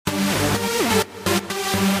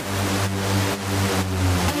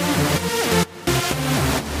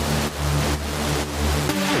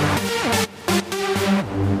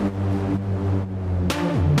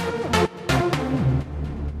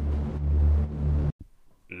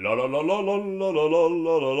La la la la la la la la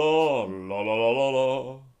la la la la la la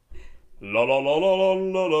la. La la la la la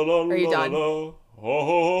la la la Are you la done? la. Ho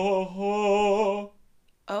ho ho ho.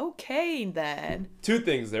 Okay, then. Two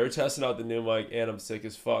things. They're testing out the new mic, and I'm sick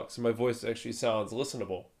as fuck, so my voice actually sounds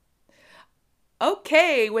listenable.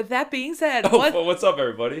 Okay, with that being said, Oh, what's up,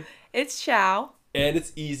 everybody? It's Chow. And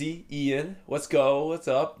it's easy, Ian. Let's go. What's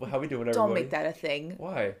up? How we doing, everybody? Don't make that a thing.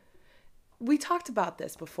 Why? We talked about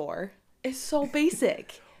this before. It's so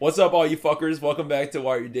basic. What's up, all you fuckers? Welcome back to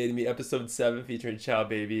Why Are You Dating Me, episode 7, featuring Chow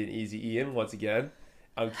Baby and Easy Ian once again.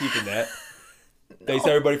 I'm keeping that. Thanks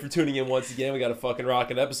everybody for tuning in once again. We got a fucking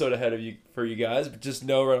rocking episode ahead of you for you guys, but just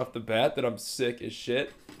know right off the bat that I'm sick as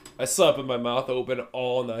shit. I slept with my mouth open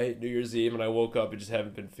all night, New Year's Eve, and I woke up and just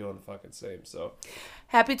haven't been feeling the fucking same. So,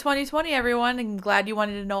 Happy 2020, everyone, and glad you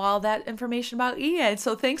wanted to know all that information about Ian.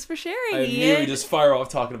 So thanks for sharing, I Ian. immediately just fire off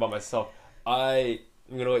talking about myself. I'm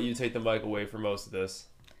gonna let you take the mic away for most of this,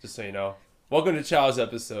 just so you know. Welcome to Chow's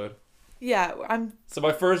episode. Yeah, I'm. So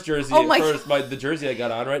my first jersey, Oh my the jersey I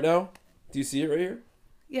got on right now. Do you see it right here?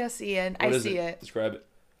 Yes, Ian, What I is see it. Describe it.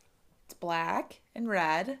 It's black and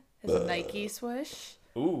red. It's a Nike swoosh.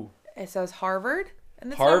 Ooh. It says Harvard.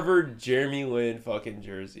 And it's Harvard Jeremy Lin fucking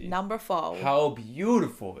jersey. number 4. How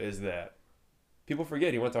beautiful is that? People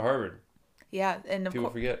forget he went to Harvard. Yeah, and People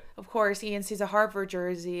forget. of course, Ian sees a Harvard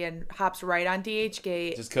jersey and hops right on DH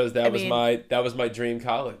Gate. Just because that was my dream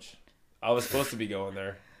college. I was supposed to be going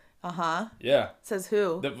there. Uh-huh. Yeah. Says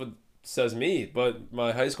who? That says me, but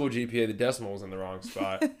my high school GPA, the decimal was in the wrong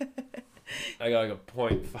spot. I got like a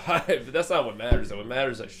 0.5, but that's not what matters. Though. What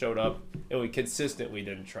matters is I showed up and we consistently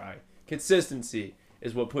didn't try. Consistency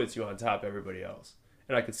is what puts you on top of everybody else.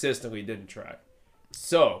 And I consistently didn't try.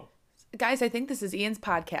 So, Guys, I think this is Ian's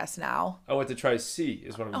podcast now. I went to Tri-C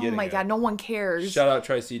is what I'm getting Oh my at. God, no one cares. Shout out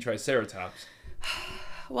Tri-C, Triceratops.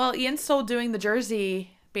 Well, Ian's still doing the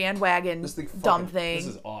jersey bandwagon dumb thing. This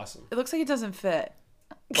is awesome. It looks like it doesn't fit.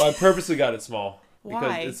 Well, I purposely got it small. Because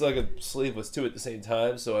Why? it's like a sleeveless too at the same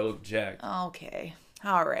time, so I look jacked. Okay.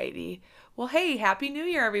 Alrighty. Well, hey, Happy New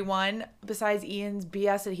Year, everyone. Besides Ian's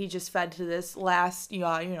BS that he just fed to this last,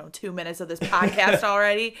 2 minutes of this podcast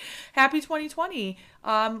already. Happy 2020.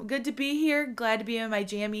 Good to be here. Glad to be in my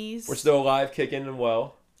jammies. We're still alive, kicking and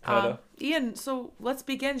well. Kinda. Ian, so let's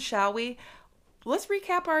begin, shall we? Let's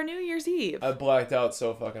recap our New Year's Eve. I blacked out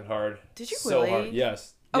so fucking hard. Did you so really? Hard.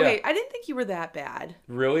 Yes. Okay, Yeah. I didn't think you were that bad.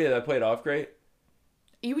 Really? Did I play it off great?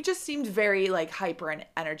 You just seemed very, hyper and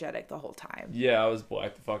energetic the whole time. Yeah, I was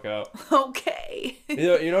blacked the fuck out. Okay.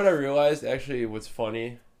 You know what I realized? Actually, what's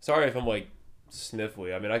funny? Sorry if I'm,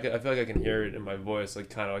 sniffly. I mean, I feel like I can hear it in my voice,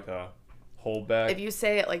 kind of like a holdback. If you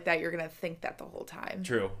say it like that, you're going to think that the whole time.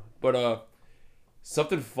 True. But,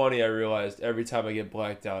 something funny I realized every time I get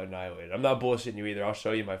blacked out and annihilated. I'm not bullshitting you either. I'll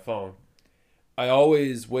show you my phone. I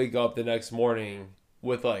always wake up the next morning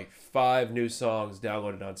with, 5 new songs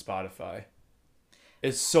downloaded on Spotify.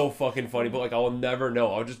 It's so fucking funny, but I'll never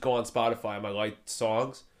know. I'll just go on Spotify and my liked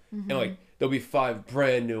songs, and there'll be 5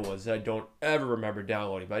 brand new ones that I don't ever remember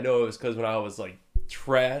downloading. But I know it was because when I was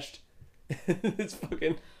trashed, it's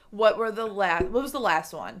fucking. What was the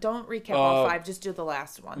last one? Don't recap all 5. Just do the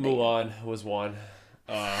last one. Mulan was one.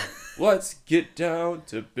 Let's get down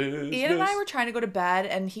to business. Ian and I were trying to go to bed,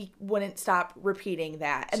 and he wouldn't stop repeating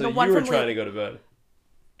that. And so the one you were from trying to go to bed.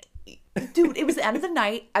 Dude, it was the end of the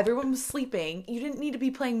night. Everyone was sleeping. You didn't need to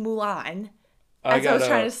be playing Mulan as I was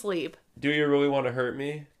trying to sleep. Do You Really Want to Hurt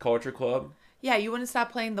Me? Culture Club. Yeah, you wouldn't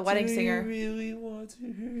stop playing The Wedding Singer. Do you really want to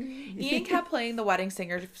hurt me? Ian kept playing The Wedding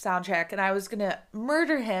Singer soundtrack, and I was going to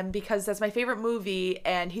murder him because that's my favorite movie,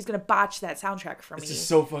 and he's going to botch that soundtrack for me. It's just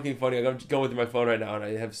so fucking funny. I'm going through my phone right now, and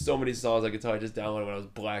I have so many songs I could tell I just downloaded when I was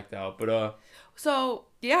blacked out. But, So,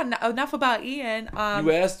 yeah, enough about Ian.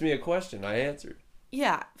 you asked me a question. I answered.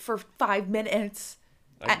 Yeah, for 5 minutes.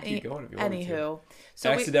 I can keep going if you want me to. Anywho. So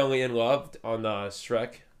Accidentally in Love on the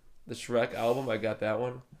Shrek album. I got that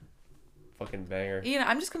one. Fucking banger. Ian,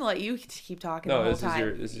 I'm just going to let you keep talking No, the whole this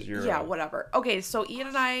time. is your. Yeah, whatever. Okay, so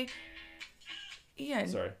Ian. Sorry.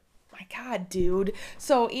 My God, dude.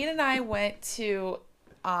 So Ian and I went to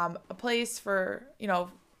a place for,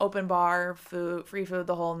 open bar, food, free food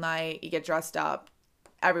the whole night. You get dressed up.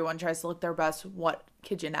 Everyone tries to look their best. What?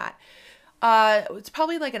 Kid you not. It's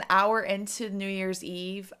probably an hour into New Year's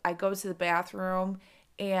Eve. I go to the bathroom,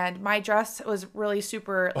 and my dress was really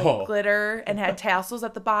super glitter and had tassels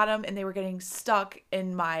at the bottom, and they were getting stuck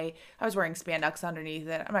in I was wearing spandex underneath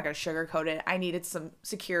it. I'm not going to sugarcoat it. I needed some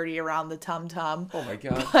security around the tum-tum. Oh my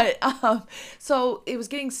God. But, so it was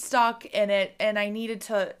getting stuck in it, and I needed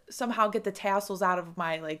to somehow get the tassels out of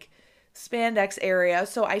my, spandex area.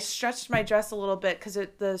 So I stretched my dress a little bit because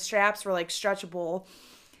the straps were, stretchable.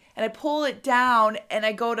 and I pull it down, and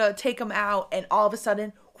I go to take them out, and all of a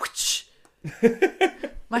sudden, whoosh,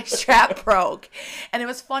 my strap broke. And it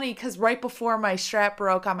was funny because right before my strap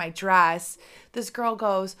broke on my dress, this girl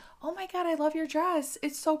goes, "Oh my God, I love your dress.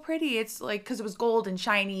 It's so pretty." It's like, because it was gold and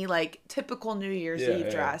shiny, like typical New Year's Eve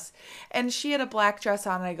dress. And she had a black dress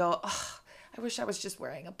on, and I go, "Ugh, I wish I was just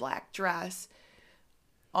wearing a black dress."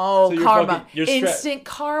 Oh, so karma. Instant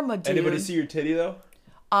karma, dude. Anybody see your titty, though?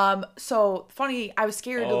 So funny, I was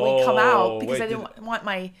scared to come out because I didn't want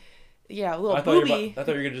my... Yeah, a little booby. I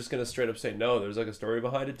thought you were just going to straight up say no. There's like a story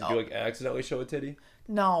behind it. Did you like accidentally show a titty?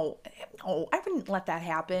 No, I wouldn't let that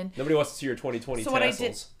happen. Nobody wants to see your 2020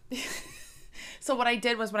 tassels. So what I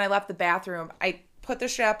did was when I left the bathroom, I put the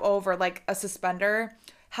strap over like a suspender,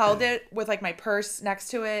 held it with like my purse next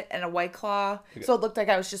to it and a White Claw. Okay. So it looked like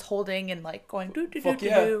I was just holding and like going do do do do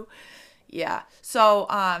do. Yeah. So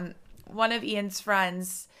one of Ian's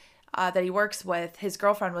friends that he works with, his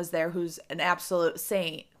girlfriend was there, who's an absolute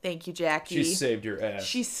saint. Thank you, Jackie. She saved your ass.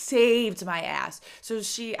 She saved my ass. So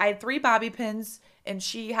I had 3 bobby pins, and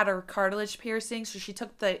she had her cartilage piercing. So she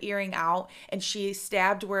took the earring out, and she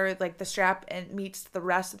stabbed where like the strap and meets the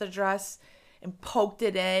rest of the dress, and poked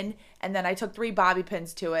it in. And then I took 3 bobby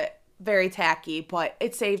pins to it. Very tacky, but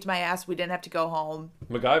it saved my ass. We didn't have to go home.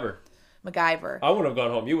 MacGyver. I wouldn't have gone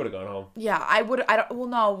home. You would have gone home. Yeah, I would. I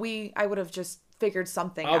would have just figured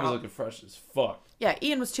something out. I was looking fresh as fuck. Yeah,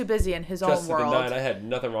 Ian was too busy in his own world. Dressed to the 9, I had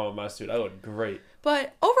nothing wrong with my suit. I looked great.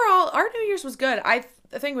 But overall, our New Year's was good. I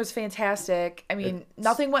think it was fantastic. I mean,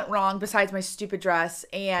 nothing went wrong besides my stupid dress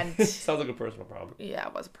and... Sounds like a personal problem. Yeah,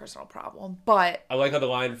 it was a personal problem, but... I like how the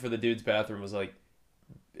line for the dude's bathroom was like,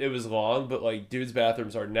 it was long, but like dude's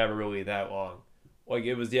bathrooms are never really that long. Like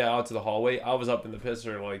it was, out to the hallway. I was up in the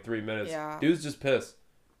pisser in like 3 minutes. Yeah. Dude's just pissed.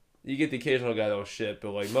 You get the occasional guy that'll shit,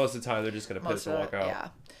 but like most of the time they're just gonna piss and walk out. Yeah.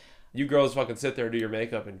 You girls fucking sit there and do your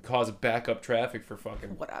makeup and cause backup traffic for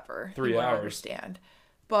fucking whatever. 3 hours. I understand.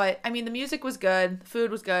 But I mean, the music was good, the food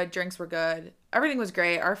was good, drinks were good, everything was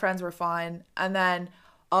great. Our friends were fun, and then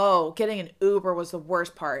getting an Uber was the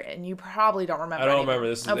worst part, and you probably don't remember. I don't remember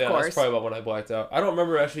this. Of course, that's probably about when I blacked out. I don't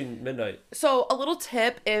remember actually midnight. So a little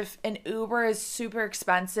tip: if an Uber is super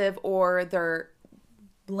expensive or they're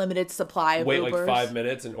limited supply of Wait Ubers. like 5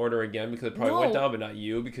 minutes and order again because it probably went down, but not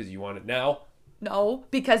you because you want it now. No,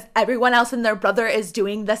 because everyone else and their brother is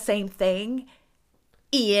doing the same thing.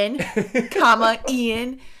 Ian.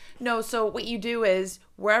 No, so what you do is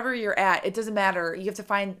wherever you're at, it doesn't matter. You have to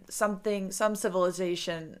find some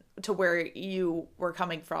civilization to where you were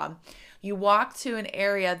coming from. You walk to an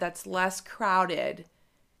area that's less crowded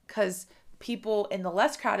because people in the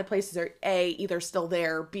less crowded places are A, either still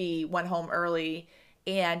there, B, went home early,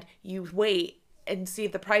 and you wait and see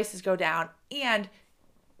if the prices go down. And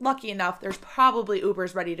lucky enough, there's probably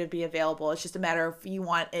Ubers ready to be available. It's just a matter of you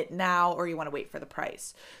want it now or you want to wait for the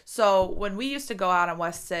price. So when we used to go out on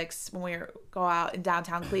West 6, when we go out in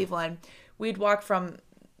downtown Cleveland, we'd walk from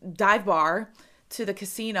Dive Bar to the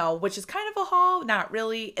casino, which is kind of a haul, not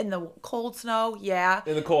really. In the cold snow, yeah.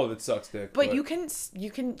 In the cold, it sucks, dick. But you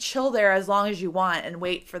can chill there as long as you want and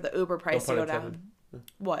wait for the Uber price to go down.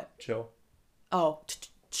 What? Chill. Oh.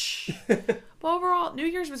 But overall, New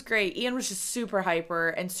Year's was great. Ian was just super hyper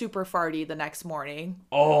and super farty the next morning.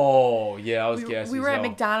 Oh, yeah, I was gassy. We were at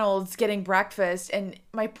McDonald's getting breakfast, and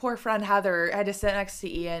my poor friend Heather had to sit next to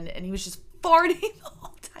Ian, and he was just farting the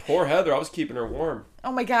whole time. Poor Heather, I was keeping her warm.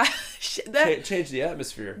 Oh my gosh. Change the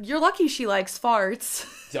atmosphere. You're lucky she likes farts.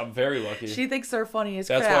 Yeah, I'm very lucky. She thinks they're funny as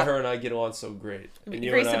crap. That's why her and I get along so great. And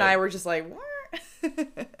Grace and I were just like, I'm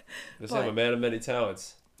a man of many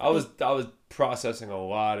talents. I was processing a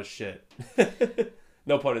lot of shit.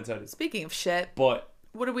 No pun intended. Speaking of shit, but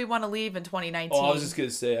what do we want to leave in 2019? Oh, I was just gonna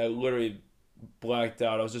say I literally blacked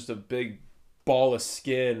out. I was just a big ball of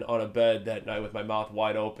skin on a bed that night with my mouth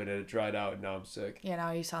wide open, and it dried out, and now I'm sick. Yeah,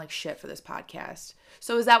 now you sound like shit for this podcast.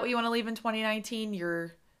 So is that what you want to leave in 2019?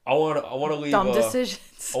 I want to leave dumb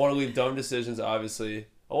decisions. I want to leave dumb decisions. Obviously,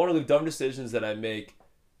 I want to leave dumb decisions that I make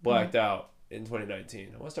blacked out in 2019.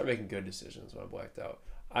 I want to start making good decisions when I'm blacked out.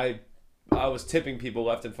 I was tipping people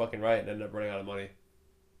left and fucking right and ended up running out of money.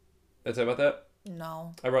 Did I say about that?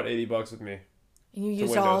 No. I brought $80 with me. And you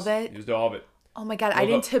used all of it? Used all of it. Oh my God, I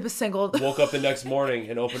didn't tip a single. Woke up the next morning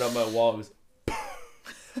and opened up my wallet. It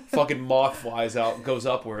was fucking moth flies out, goes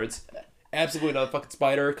upwards. Absolutely not a fucking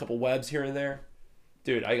spider, a couple webs here and there.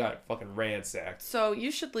 Dude, I got fucking ransacked. So you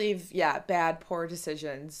should leave, bad, poor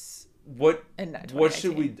decisions. What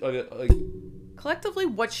should we collectively?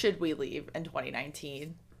 What should we leave in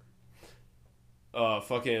 2019?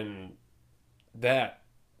 Fucking that.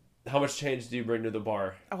 How much change do you bring to the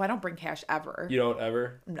bar? Oh, I don't bring cash ever. You don't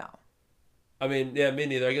ever? No. I mean, yeah, me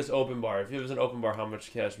neither. I guess open bar. If it was an open bar, how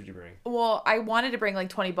much cash would you bring? Well, I wanted to bring like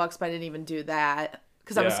 $20, but I didn't even do that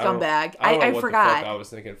because I'm a Yeah, I don't- scumbag. I don't know I what forgot. the fuck I was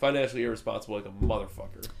thinking. Financially irresponsible like a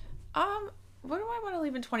motherfucker. What do I want to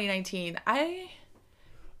leave in 2019? I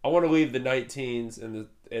want to leave the 19s and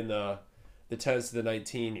the 10s to the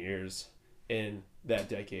 19 years in that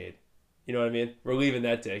decade. You know what I mean? We're leaving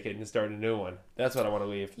that decade and starting a new one. That's what I want to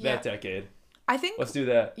leave. Yeah. That decade. I think. Let's do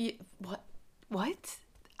that. What?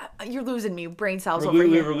 You're losing me. Brain cells We're, over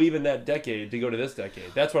here. we're leaving that decade to go to this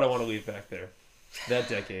decade. That's what I want to leave back there. That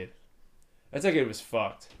decade. That decade was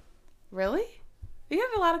fucked. Really? You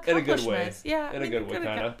had a lot of In a good accomplishments. way. Yeah. In a good way,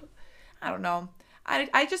 kind of. I don't know.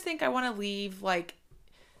 I just think I want to leave like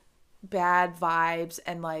bad vibes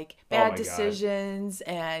and like bad decisions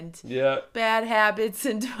and bad habits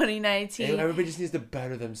in 2019. And everybody just needs to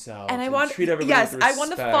better themselves. And I want treat everybody with respect. I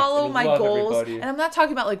want to follow my goals. Everybody. And I'm not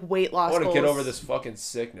talking about like weight loss goals. I want to get over this fucking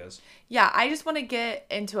sickness. Yeah, I just want to get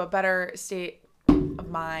into a better state of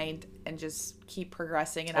mind and just keep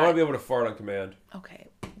progressing. And I want to be able to fart on command. Okay,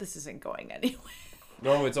 this isn't going anywhere.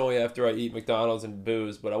 Normally it's only after I eat McDonald's and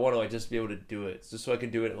booze, but I want to like just be able to do it, just so I can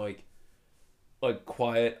do it in like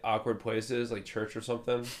quiet, awkward places like church or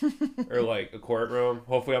something, or like a courtroom.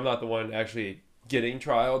 Hopefully, I'm not the one actually getting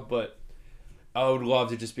trialed, but I would love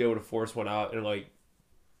to just be able to force one out and like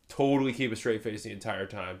totally keep a straight face the entire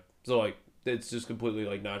time. So like it's just completely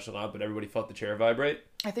like nonchalant, but everybody felt the chair vibrate.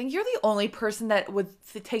 I think you're the only person that would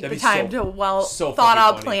take That'd the time to thought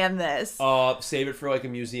out plan this. Save it for like a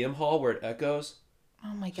museum hall where it echoes.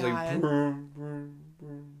 Oh my god. Like, vroom, vroom,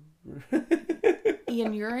 vroom.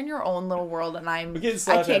 Ian, you're in your own little world, and I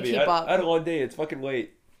can't heavy. keep up. I had a long day. It's fucking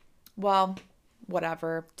late. Well,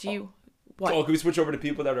 whatever. What? Oh, can we switch over to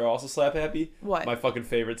people that are also slap happy? What? My fucking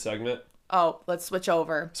favorite segment. Oh, let's switch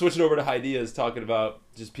over. Switching over to ideas, talking about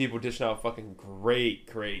just people dishing out fucking great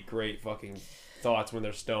fucking thoughts when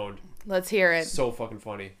they're stoned. Let's hear it. So fucking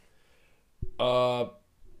funny.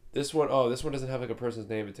 This one doesn't have like a person's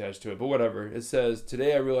name attached to it, but whatever. It says,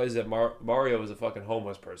 today I realized that Mario is a fucking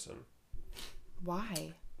homeless person.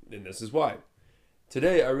 Why? And this is why.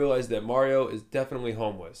 Today I realized that Mario is definitely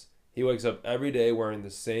homeless. He wakes up every day wearing the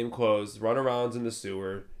same clothes, run arounds in the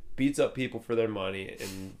sewer, beats up people for their money,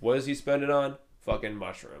 and what does he spend it on? Fucking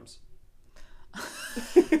mushrooms.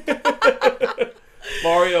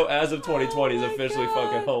 Mario, as of 2020, is officially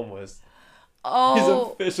fucking homeless.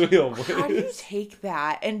 Oh, he's officially homeless. How do you take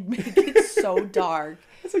that and make it so dark?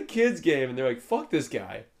 It's a kid's game, and they're like, fuck this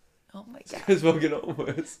guy. Oh my god. He's fucking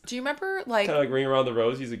homeless. Do you remember, like... Kind of like Ring Around the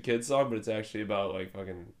Rosie's a kid's song, but it's actually about, like,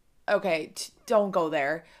 fucking... Okay, don't go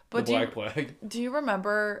there. But the Black Plague. Do you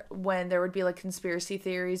remember when there would be, like, conspiracy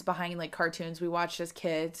theories behind, like, cartoons we watched as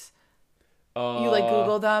kids? You, like,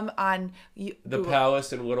 Google them on... The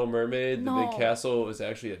Palace in Little Mermaid, No. the big castle, is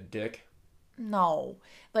actually a dick. No.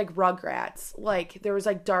 Like, Rugrats. Like, there was,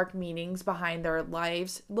 like, dark meanings behind their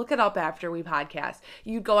lives. Look it up after we podcast.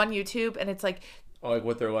 You go on YouTube, and it's, like... Oh, like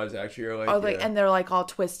what their lives actually are like. Oh, like, and they're like all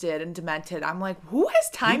twisted and demented. I'm like, who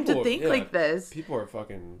has time to think like this? People are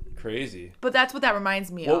fucking crazy. But that's what that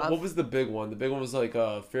reminds me of. What was the big one? The big one was like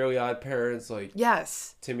Fairly Odd Parents. Like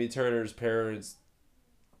yes, Timmy Turner's parents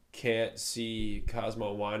can't see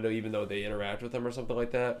Cosmo and Wanda even though they interact with them or something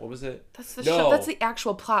like that. What was it? That's the show. That's the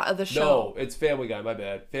actual plot of the show. No, it's Family Guy. My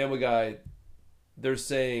bad. Family Guy. They're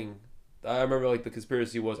saying. I remember like the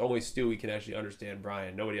conspiracy was only Stewie can actually understand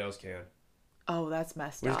Brian. Nobody else can. Oh, that's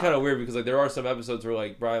messed up. Which is kind of weird because like there are some episodes where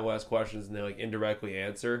like Brian will ask questions and they like indirectly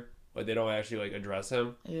answer, but they don't actually like address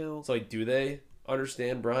him. Ew. It's like, do they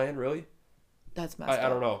understand Brian really? That's messed up. I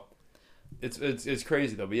don't know. It's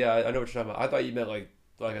crazy though. But yeah, I know what you're talking about. I thought you meant like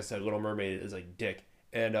I said, Little Mermaid is like dick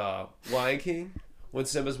and Lion King. When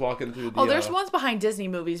Simba's walking through the... there's ones behind Disney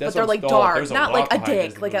movies, but they're like dark, not like a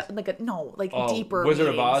dick, Disney deeper. Wizard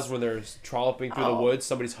meanings. of Oz when they're trolloping through the woods,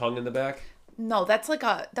 somebody's hung in the back. No, that's like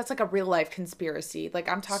a real life conspiracy. Like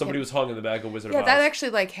I'm talking. Somebody was hung in the back of Wizard of Oz. Yeah, that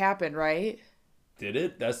actually like happened, right? Did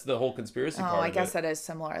it? That's the whole conspiracy part. Oh, I guess that is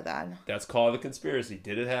similar then. That's called the conspiracy.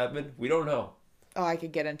 Did it happen? We don't know. Oh, I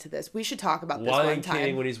could get into this. We should talk about this Lion one time.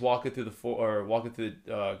 King when he's walking through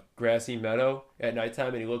the grassy meadow at nighttime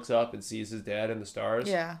and he looks up and sees his dad and the stars.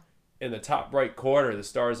 Yeah. In the top right corner, the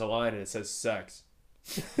stars align and it says sex.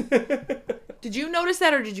 Did you notice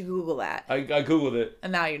that or did you Google that? I Googled it.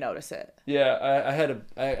 And now you notice it. Yeah,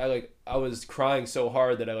 I was crying so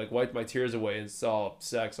hard that I like wiped my tears away and saw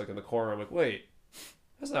sex like in the corner. I'm like, wait,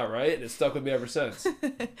 that's not right. And it stuck with me ever since.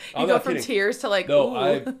 You go from tears to like, no,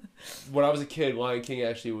 ooh. When I was a kid, Lion King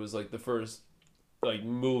actually was like the first like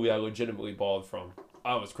movie I legitimately bawled from.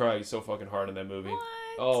 I was crying so fucking hard in that movie. What?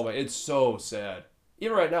 Oh my, it's so sad.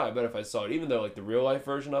 Even right now, I bet if I saw it, even though like the real life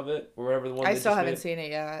version of it, or whatever the one I they still just haven't made. seen it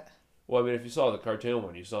yet. Well, I mean, if you saw the cartoon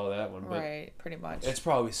one, you saw that one, but Right, pretty much. it's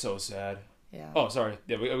probably so sad. Yeah. Oh, sorry.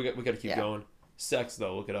 Yeah, we got to keep Yeah. going. Sex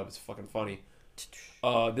though, look it up. It's fucking funny.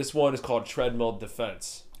 This one is called Treadmill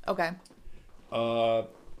Defense. Okay.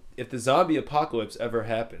 If the zombie apocalypse ever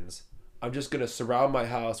happens, I'm just gonna surround my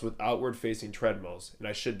house with outward-facing treadmills, and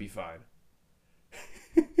I should be fine.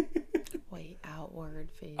 Wait, outward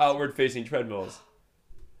face. Outward-facing treadmills.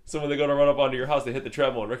 So when they're gonna run up onto your house, they hit the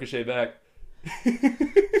treadmill and ricochet back.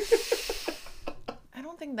 I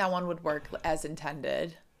don't think that one would work as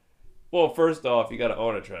intended. Well, first off, you gotta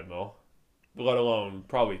own a treadmill, let alone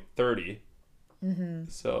probably 30. Mm-hmm.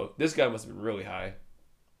 So this guy must have been really high.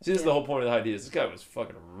 See, this is the whole point of the idea. This guy was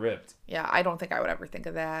fucking ripped. Yeah, I don't think I would ever think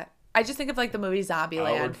of that. I just think of like the movie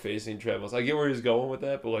Zombieland. Outward-facing treadmills. I get where he's going with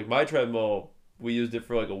that, but like my treadmill, we used it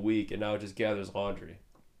for like a week, and now it just gathers laundry.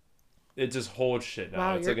 It just holds shit now.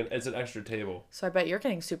 Wow, It's like it's an extra table. So I bet you're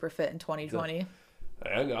getting super fit in 2020.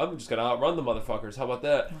 I'm just gonna outrun the motherfuckers. How about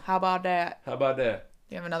that? How about that? How about that?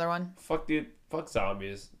 Do you have another one? Fuck dude. Fuck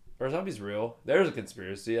zombies. Are zombies real? There's a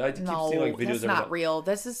conspiracy. I keep No, seeing like videos. that's not real.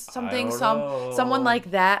 This is something don't know. someone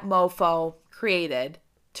like that mofo created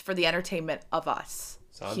for the entertainment of us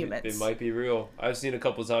humans. They might be real. I've seen a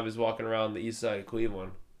couple zombies walking around the east side of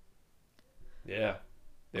Cleveland. Yeah,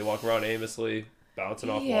 they walk around aimlessly, bouncing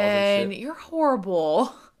off walls and Ian, shit. you're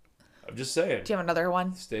horrible. I'm just saying. Do you have another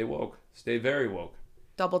one? Stay woke. Stay very woke.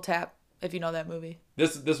 Double Tap, if you know that movie.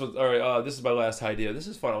 This was all right. This is my last idea. This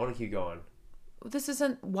is fun. I want to keep going. This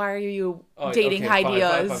isn't. Why are you Oh, dating okay,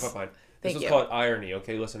 ideas? Fine. Thank This was you. called irony.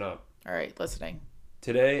 Okay, listen up. All right, listening.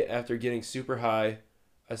 Today, after getting super high,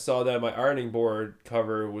 I saw that my ironing board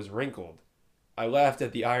cover was wrinkled. I laughed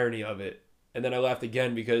at the irony of it, and then I laughed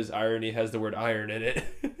again because irony has the word iron in it.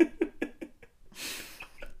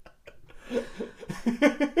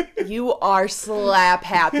 You are slap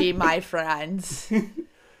happy, my friends.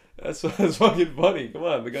 That's fucking funny. Come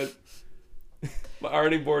on, because my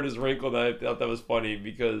ironing board is wrinkled. And I thought that was funny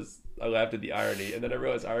because I laughed at the irony, and then I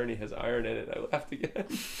realized irony has iron in it. And I laughed again.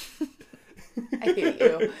 I hate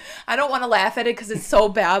you. I don't want to laugh at it because it's so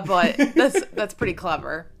bad, but that's pretty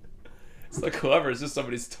clever. It's not clever. It's just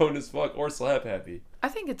somebody stoned as fuck or slap happy. I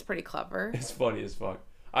think it's pretty clever. It's funny as fuck.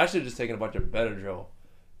 I should have just taken a bunch of Benadryl.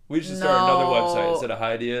 We should start another website instead of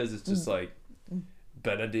Ideas. It's just like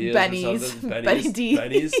Benadias Benny's. or something. Benny D.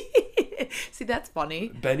 Benny's. See, that's funny.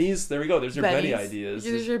 Benny's. There we go. There's your Benny Benny's. ideas.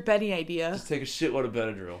 There's your Benny idea. Just take a shitload of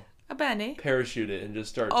Benadryl, A Benny. parachute it, and just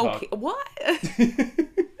start Okay, talking. what?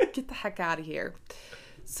 Get the heck out of here.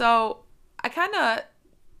 So, I kind of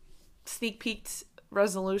sneak peeked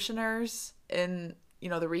resolutioners in, the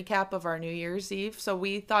recap of our New Year's Eve. So,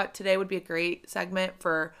 we thought today would be a great segment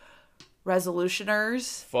for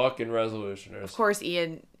resolutioners. Fucking resolutioners. Of course,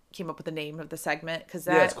 Ian came up with the name of the segment because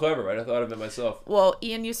Yeah, it's clever, right? I thought of it myself. Well,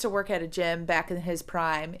 Ian used to work at a gym back in his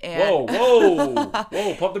prime, and Whoa!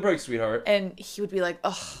 Pump the brakes, sweetheart. and he would be like,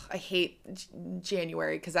 "Ugh, I hate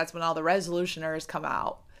January because that's when all the resolutioners come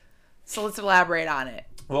out." So let's elaborate on it.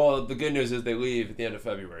 Well, the good news is they leave at the end of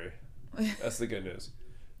February. That's the good news.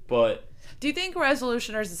 But Do you think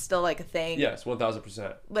resolutioners is still like a thing? yes,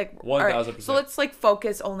 1,000%. Like 1,000%. So let's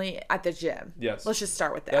focus only at the gym. Yes. Let's just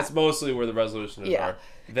start with that. That's mostly where the resolutioners Yeah. are.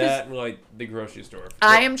 That and like the grocery store.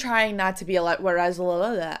 I am trying not to be a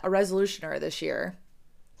resolutioner this year.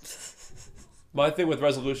 My thing with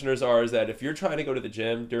resolutioners is that if you're trying to go to the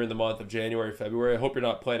gym during the month of January, February, I hope you're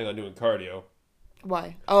not planning on doing cardio.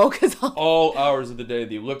 Why? Oh, because All hours of the day,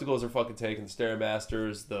 the ellipticals are fucking taken,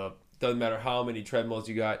 Stairmasters, doesn't matter how many treadmills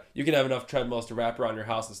you got. You can have enough treadmills to wrap around your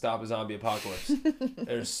house and stop a zombie apocalypse.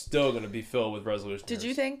 They're still going to be filled with resolutioners. Did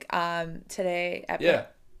you think today? Yeah.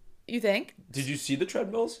 You think? Did you see the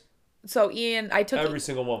treadmills? So Ian, Every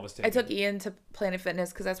single one was taken. I took Ian to Planet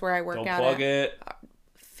Fitness because that's where I work Don't out plug at. it.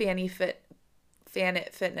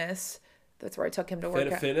 Fanit Fitness. That's where I took him to work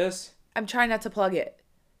Fit out. Fitness? I'm trying not to plug it.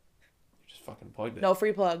 Just fucking plugged it. No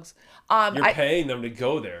free plugs. You're paying them to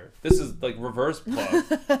go there. This is like reverse plug.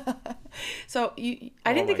 So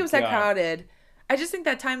I didn't think my it was that God. crowded. I just think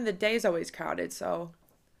that time of the day is always crowded. So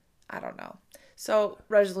I don't know. So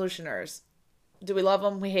resolutioners, do we love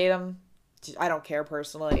them? We hate them? I don't care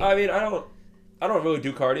personally. I mean, I don't really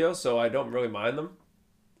do cardio, so I don't really mind them.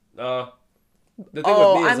 The thing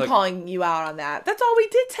with me is I'm like, calling you out on that. That's all we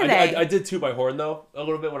did today. I did toot my horn though a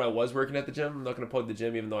little bit when I was working at the gym. I'm not gonna plug the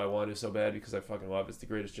gym even though I want to so bad because I fucking love it. It's the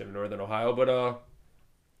greatest gym in Northern Ohio. But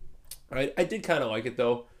I did kind of like it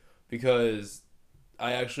though because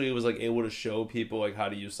I actually was like able to show people like how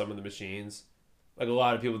to use some of the machines. Like a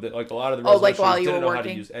lot of people that, like a lot of the Oh, like resolutioners while you didn't were know how to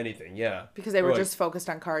working? use anything. Yeah, Because they Or, were like, just focused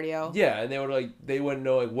on cardio. yeah, and they wouldn't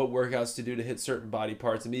know like what workouts to do to hit certain body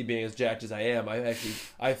parts. And me being as jacked as I am,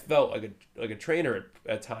 I felt like a trainer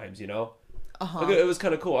at times, you know. Uh-huh. Like it was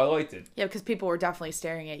kind of cool. I liked it. Yeah, because people were definitely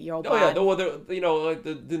staring at your Oh bod. yeah, like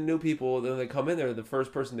the new people when they come in there, the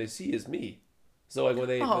first person they see is me. So like when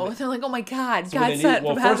they They're like, oh my God, so when God they sent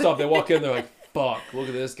well from first heaven. off they walk in, they're like, fuck, look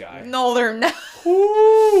at this guy. No, they're not.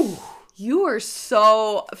 Woo! You are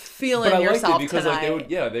so feeling But I liked yourself it because tonight.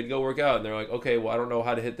 like they'd go work out and they're like, okay, well I don't know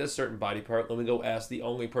how to hit this certain body part. Let me go ask the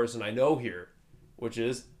only person I know here, which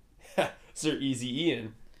is Sir Easy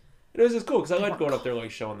Ian. And it was just cool because I liked going up there and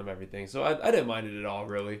like showing them everything. So I didn't mind it at all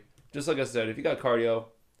really. Just like I said, if you got cardio,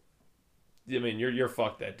 I mean you're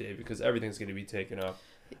fucked that day because everything's gonna be taken up.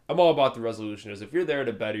 I'm all about the resolutioners. If you're there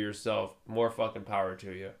to better yourself, more fucking power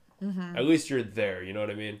to you. Mm-hmm. At least you're there. You know what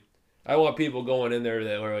I mean? I want people going in there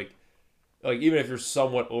that are like even if you're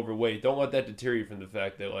somewhat overweight, don't let that deter you from the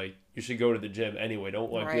fact that like you should go to the gym anyway.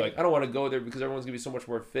 Don't like be like, I don't want to go there because everyone's gonna be so much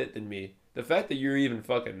more fit than me. The fact that you're even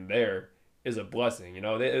fucking there is a blessing. You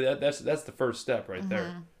know, that's the first step right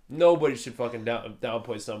there. Nobody should fucking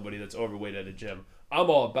downplay somebody that's overweight at a gym. I'm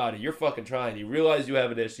all about it. You're fucking trying. You realize you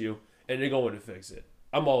have an issue and you're going to fix it.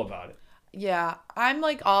 I'm all about it. Yeah, I'm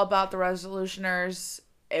like all about the resolutioners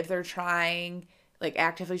if they're trying, like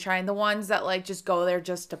actively trying. The ones that like just go there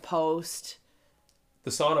just to post. The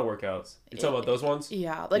sauna workouts. You talking about those ones?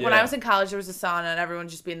 Yeah, like when I was in college, there was a sauna and everyone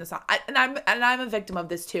just be in the sauna. I'm a victim of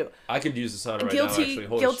this too. I could use the sauna right now. Actually,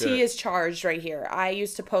 holy guilty shit. is charged right here. I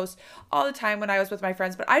used to post all the time when I was with my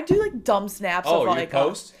friends, but I do like dumb snaps of Oh, you like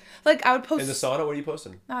post? like I would post In the sauna? What are you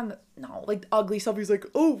posting? no, like ugly stuff. He's like,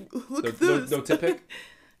 oh, look at this. No tip pic?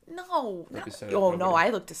 No. Like you said, Oh no, nobody. I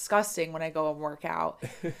look disgusting when I go and work out.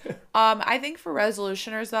 I think for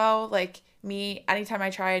resolutioners though, like me, anytime I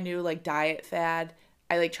try a new like diet fad,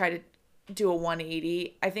 I like try to do a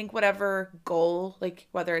 180. I think whatever goal, like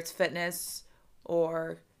whether it's fitness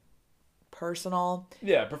or personal,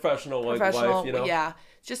 Yeah, professional life, you know? yeah,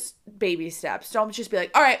 just baby steps. Don't just be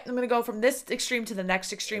like, all right, I'm gonna go from this extreme to the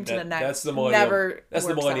next extreme to the next. That's the millennial. Never That's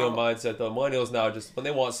the works millennial out. mindset, though. Millennials now just when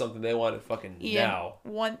they want something, they want it fucking Ian, now.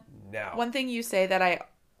 Now. One thing you say that I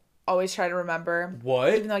always try to remember.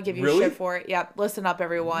 What? Even though I give you Really? shit for it. Yep. Listen up,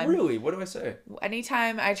 everyone. Really? What do I say?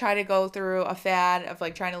 Anytime I try to go through a fad of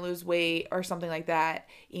like trying to lose weight or something like that,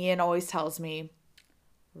 Ian always tells me,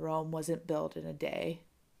 Rome wasn't built in a day.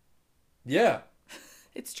 Yeah.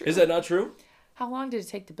 It's true. Is that not true? How long did it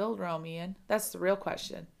take to build Rome, Ian? That's the real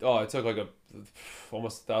question. Oh, it took like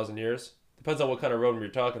almost 1,000 years. Depends on what kind of Rome you're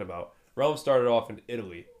talking about. Rome started off in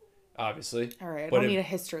Italy, obviously. All right. I But don't need a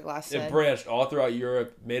history lesson. It branched all throughout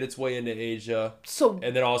Europe, made its way into Asia, So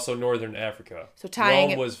and then also northern Africa. So tying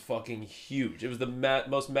Rome it- was fucking huge. It was the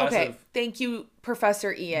most massive. okay. Thank you,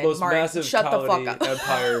 Professor Ian. Most Martin, massive shut the fuck colony up.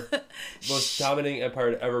 empire, most dominating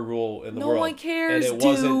empire to ever rule in the No world. one cares, and it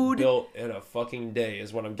wasn't dude. built in a fucking day.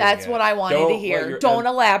 Is what I'm getting That's at. what I wanted Don't to let hear. your Don't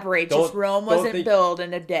elaborate. Just don't- Rome don't wasn't think- built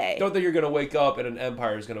in a day. Don't think you're gonna wake up and an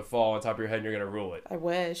empire is gonna fall on top of your head and you're gonna rule it. I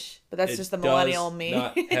wish, but that's It just the millennial does me.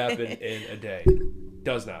 not happen in a day.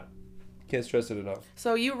 Does not. Can't stress it enough.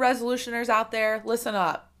 So you resolutioners out there, listen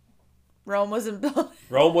up. Rome wasn't built.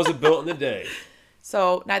 Rome wasn't built in a day.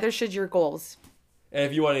 So neither should your goals. And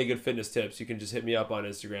if you want any good fitness tips, you can just hit me up on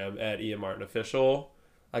Instagram at Ian Martin Official.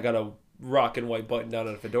 I got a rock and white button down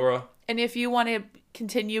and a fedora. And if you want to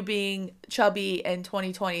continue being chubby in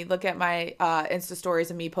 2020, look at my Insta stories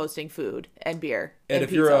of me posting food and beer And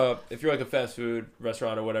if pizza. you're like a fast food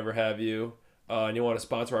restaurant or whatever have you, and you want to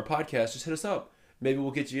sponsor our podcast, just hit us up. Maybe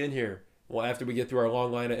we'll get you in here. Well, after we get through our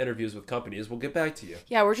long line of interviews with companies, we'll get back to you.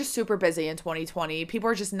 Yeah, we're just super busy in 2020. People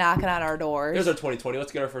are just knocking on our doors. There's our 2020.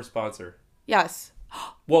 Let's get our first sponsor. Yes.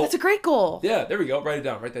 Well, That's a great goal. yeah, there we go. Write it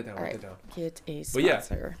down. Write that down. All Write right. that down. Get a But yeah,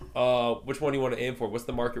 sponsor. which one do you want to aim for? What's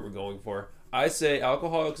the market we're going for? I say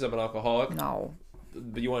alcohol because I'm an alcoholic. No.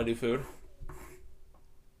 But you want to do food?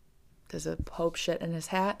 Does a Pope shit in his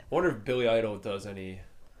hat? I wonder if Billy Idol does any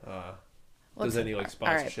like sponsorships.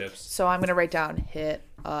 All right. So I'm gonna write down hit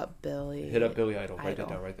up Billy. Hit up Billy Idol. Write that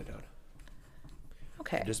Idol. down. Write that down.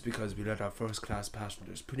 Okay. Just because we let our first class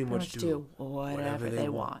passengers pretty Pretty much much do whatever they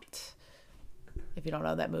want. If you don't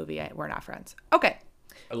know that movie, we're not friends. Okay.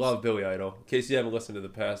 I love Billy Idol. In case you haven't listened to the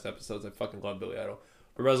past episodes, I fucking love Billy Idol.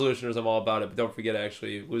 For resolutioners, I'm all about it, but don't forget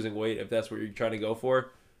actually losing weight if that's what you're trying to go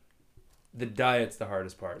for. The diet's the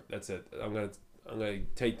hardest part. That's it. I'm gonna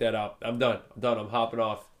take that out. I'm done. I'm hopping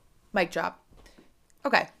off. Mic drop.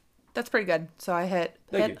 Okay. That's pretty good. So I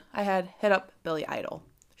Thank you. I had hit up Billy Idol.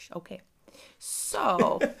 Okay.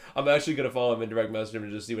 So I'm actually gonna follow him in direct message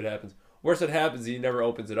and just see what happens. Worst that happens, he never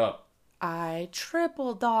opens it up. I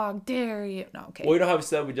triple dog dare you. No, okay. Well, you know how I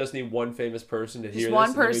said we just need one famous person to hear Just this, one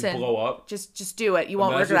and then person. we blow up. Just do it. You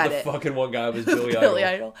won't Imagine regret if the it. fucking one guy was Billy Idol. Billy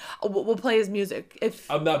Idol. We'll play his music. If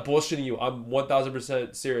I'm not bullshitting you. I'm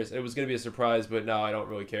 1,000% serious. It was gonna be a surprise, but now I don't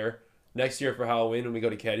really care. Next year for Halloween when we go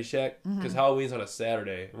to Caddyshack, because Halloween's on a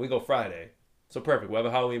Saturday and we go Friday, so perfect. We'll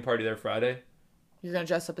have a Halloween party there Friday. you're gonna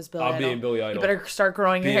dress up as Billy I'm Idol. being Billy Idol. You better start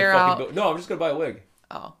growing your Being hair fucking out. No, I'm just gonna buy a wig.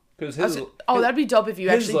 Oh. Because That'd be dope if you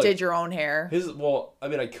his, actually like- did your own hair. well, I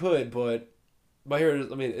mean, I could, but my hair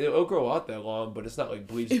is, I mean, it'll grow out that long, but it's not like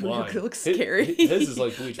bleached Ew, blonde. it looks His- scary. His is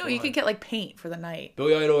like bleached No, blonde. you could get like paint for the night.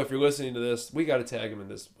 Billy Idol, if you're listening to this, we gotta tag him in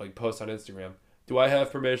this like post on Instagram. Do I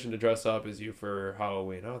have permission to dress up as you for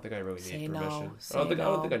Halloween? I don't think I really Say need no. permission. Say I don't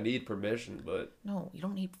no. think I need permission, but No, you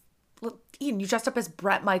don't need. Look, Ian, you dressed up as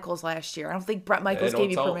Bret Michaels last year. I don't think Bret Michaels Hey, gave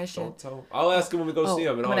you don't tell- permission. Don't tell. I'll ask him when we go see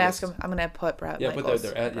him in I'm gonna August. ask him. I'm gonna put Bret Yeah, put Michaels.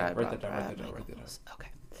 that there. Write that down, Bret write that down, write that down. Michaels. Okay.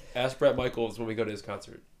 Ask Brett Michaels when we go to his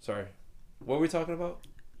concert. Sorry. What were we talking about?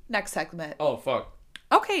 Next segment. Oh, fuck.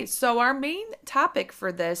 Okay, so our main topic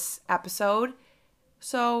for this episode.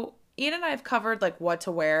 So Ian and I have covered like what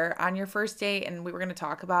to wear on your first date, and we were gonna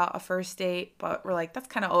talk about a first date, but we're like that's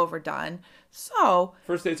kind of overdone. So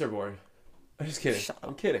First dates are boring. I'm just kidding.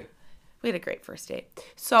 I'm kidding. we had a great first date.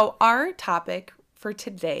 So our topic for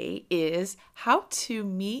today is how to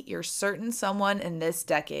meet your certain someone in this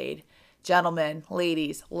decade. Gentlemen,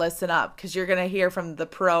 ladies, listen up because you're going to hear from the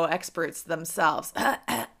pro experts themselves.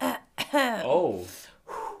 Oh.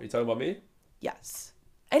 Are you talking about me? Yes.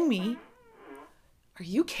 And me. Are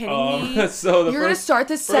you kidding me? So the You're going to first- start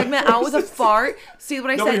this segment out with a fart? See what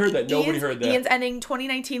I Nobody said? heard that. Nobody heard that. Ian's ending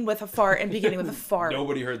 2019 with a fart and beginning with a fart.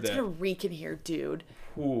 Nobody heard It's that. going to reek in here, dude.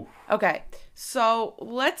 Ooh. Okay, so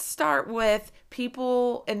let's start with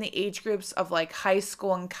people in the age groups of like high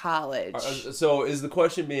school and college. So is the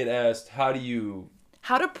question being asked, how do you,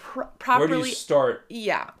 How to where do properly, you start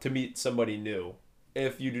yeah. to meet somebody new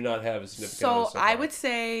if you do not have a significant So other so I far? would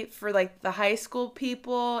say for like the high school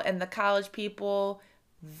people and the college people,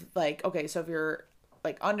 like okay, so if you're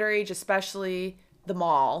like underage, especially the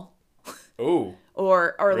mall, Ooh.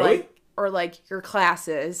 or Really? like your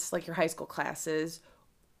classes, like your high school classes,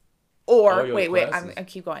 or Oh, your wait, classes. I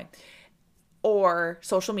keep going, or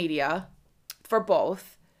social media, for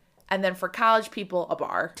both, and then for college people, a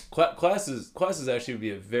bar. Classes actually would be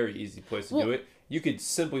a very easy place to do it. You could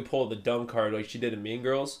simply pull the dumb card like she did in Mean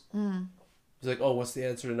Girls. She's like, "Oh, what's the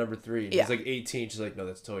answer to number 3?" And Yeah. He's like 18. She's like, "No,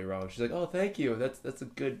 that's totally wrong." She's like, "Oh, thank you. That's a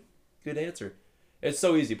good answer." It's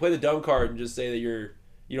so easy. Play the dumb card and just say that you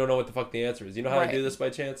don't know what the fuck the answer is. You know how Right. to do this by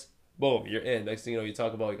chance? Boom, you're in. Next thing you know, you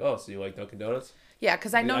talk about like, "Oh, so you like Dunkin' Donuts?" Yeah,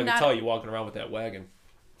 because I know I can not. tell you walking around with that wagon.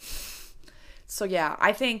 So yeah,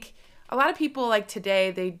 I think a lot of people like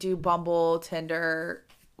today they do Bumble, Tinder.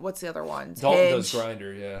 What's the other one? Dalton Hinge. does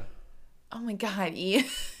Grinder, yeah. Oh my god, Ian.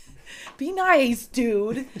 Be nice,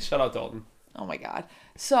 dude. Shout out Dalton. Oh my god.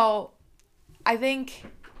 So I think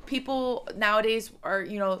people nowadays are,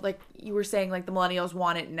 like you were saying, like the millennials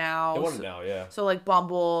want it now. I want it now, yeah. So like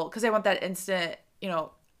Bumble, because they want that instant,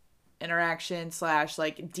 interaction /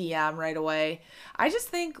 like DM right away. I just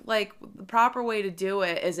think like the proper way to do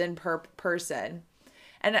it is in person.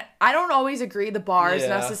 And I don't always agree the bar is Yeah,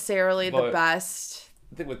 necessarily the but best.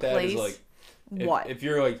 I think with that place. is like What? if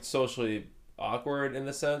you're like socially awkward in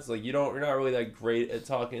the sense like you're not really that great at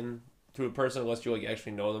talking to a person unless you like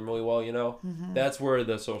actually know them really well, that's where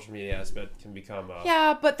the social media aspect can become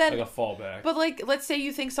Yeah, but then like a fallback. But like, let's say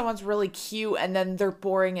you think someone's really cute and then they're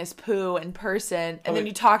boring as poo in person, and then many-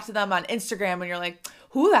 you talk to them on Instagram and you're like,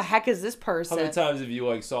 who the heck is this How person? many times have you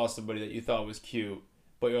like saw somebody that you thought was cute,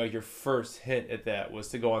 but like your first hint at that was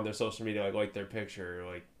to go on their social media, like their picture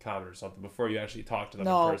or like comment or something before you actually talk to them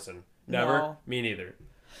No. in person? Never? No. Me neither.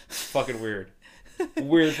 Fucking weird.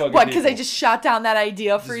 Weird fucking What, because people. I just shot down that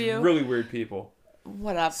idea for Just you? really weird people.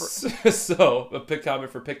 Whatever. So, a pick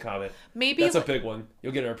comment for pick comment. Maybe That's a big one.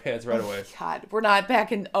 You'll get in our pants right away. God, we're not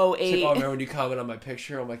back in It's like, 08. oh, remember when you comment on my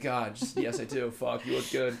picture? Oh my god. Yes, I do. Fuck, you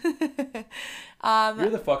look good. You're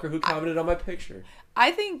the fucker who commented on my picture.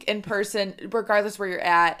 I think in person, regardless where you're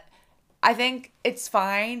at, I think it's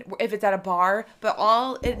fine if it's at a bar, but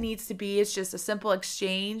all it needs to be is just a simple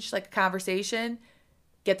exchange, like a conversation,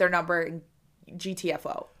 get their number, and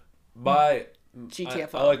GTFO. My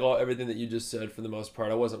GTFO. I like everything that you just said for the most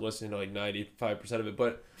part. I wasn't listening to like 95% of it,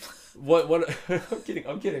 but what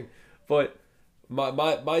I'm kidding. But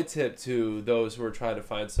my tip to those who are trying to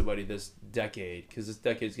find somebody this decade, because this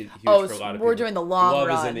decade's getting huge for a lot of people. We're doing the long Love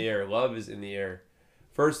run. is in the air. Love is in the air.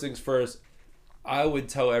 First things first, I would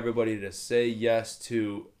tell everybody to say yes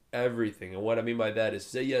to everything. And what I mean by that is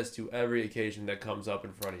say yes to every occasion that comes up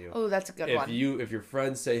in front of you. Oh, that's a good one. If your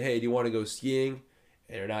friends say, hey, do you want to go skiing?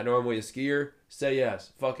 And you're not normally a skier, say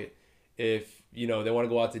yes. Fuck it. If, they want to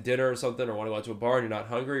go out to dinner or something, or want to go out to a bar and you're not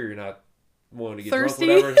hungry or you're not willing to get thirsty?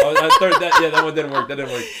 drunk, whatever. That one didn't work. That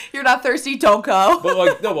didn't work. You're not thirsty, don't go.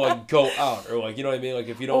 But go out, or you know what I mean. Like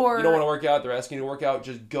if you don't want to work out, they're asking you to work out,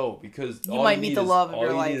 just go, because you might meet the love of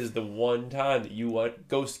your life. All you need is the one time that you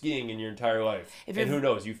go skiing in your entire life, and who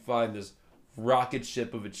knows, you find this rocket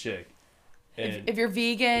ship of a chick. And if you're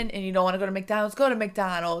vegan and you don't want to go to McDonald's, go to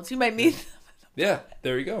McDonald's. You might meet them. Yeah,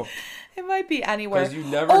 there you go. It might be anywhere. Because you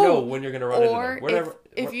never know when you're going to run into them. Or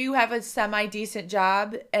if you have a semi-decent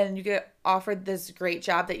job and you get offered this great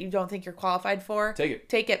job that you don't think you're qualified for,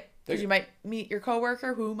 take it. Because you might meet your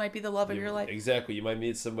coworker who might be the love of your life. Exactly. You might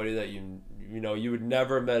meet somebody that you would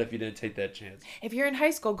never have met if you didn't take that chance. If you're in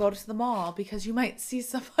high school, go to the mall because you might see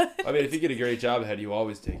someone. I mean, if you get a great job ahead, you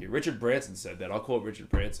always take it. Richard Branson said that. I'll quote Richard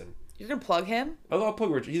Branson. You're going to plug him? I'll plug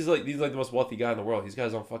Richard. He's like the most wealthy guy in the world. He's got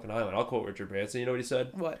his own fucking island. I'll quote Richard Branson. You know what he said?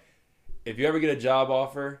 What? If you ever get a job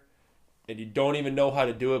offer and you don't even know how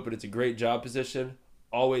to do it, but it's a great job position,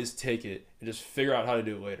 always take it and just figure out how to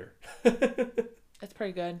do it later. That's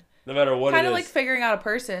pretty good. No matter what it is. Kind of like figuring out a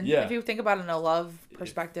person. Yeah. If you think about it in a love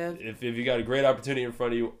perspective. If you got a great opportunity in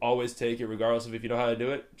front of you, always take it, regardless of if you know how to do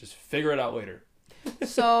it. Just figure it out later.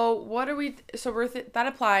 So what are we? So that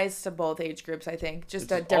applies to both age groups, I think,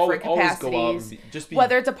 just at different capacities.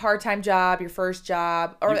 Whether it's a part-time job, your first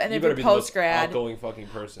job, or and if you're post-grad. Outgoing fucking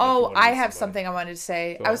person. Oh, I have something I wanted to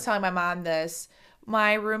say. I was telling my mom this.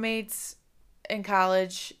 My roommates in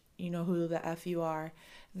college, you know who the F you are.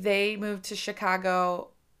 They moved to Chicago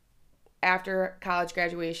after college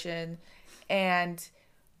graduation, and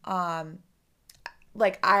I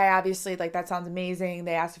obviously, that sounds amazing.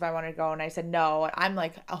 They asked if I wanted to go, and I said no. I'm a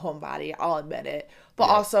homebody, I'll admit it. But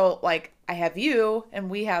also, I have you, and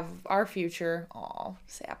we have our future. Aw,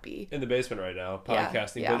 sappy. In the basement right now,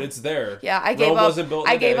 podcasting, but it's there. Yeah, I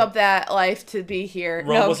gave up that life to be here.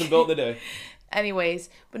 Rome wasn't built in a day. Anyways,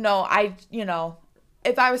 but no,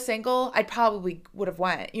 if I was single, I probably would have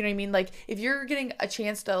went. You know what I mean? If you're getting a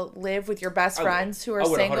chance to live with your best friends who are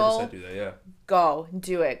single, I would 100% do that, yeah. Go and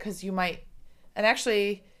do it, because you might. And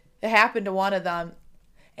actually, it happened to one of them,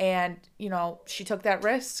 and she took that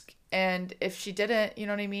risk. And if she didn't, you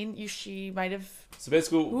know what I mean? She might have. So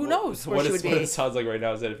basically, who knows where she would be? What it sounds like right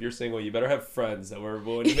now is that if you're single, you better have friends that were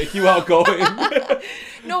willing to make you outgoing.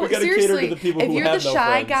 No, seriously. If you're the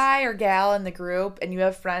shy guy or gal in the group, and you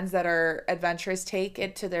have friends that are adventurous, use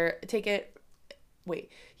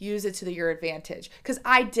it to your advantage. Because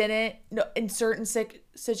I didn't in certain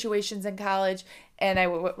situations in college, and I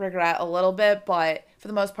would regret a little bit, but for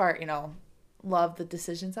the most part, love the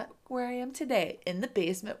decisions where I am today in the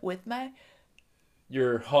basement with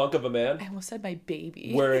your hunk of a man. I almost said my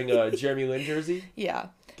baby. Wearing a Jeremy Lin jersey. Yeah.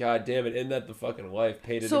 God damn it! Isn't that the fucking life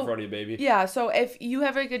painted in front of you, baby? Yeah. So if you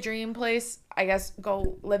have a dream place, I guess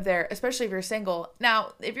go live there. Especially if you're single.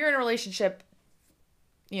 Now, if you're in a relationship,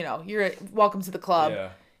 you're welcome to the club. Yeah.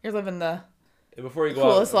 You're living the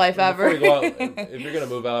coolest life ever. If you're gonna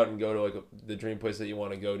move out and go to the dream place that you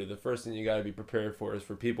want to go to, the first thing you got to be prepared for is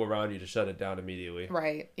for people around you to shut it down immediately.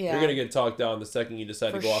 Right. Yeah. You're gonna get talked down the second you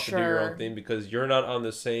decide to go off and do your own thing, because you're not on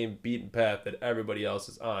the same beaten path that everybody else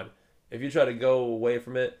is on. If you try to go away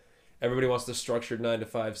from it, everybody wants the structured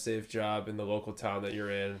 9-to-5 safe job in the local town that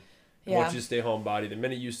you're in. Yeah. Wants you to stay homebody. The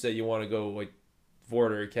minute you say you want to go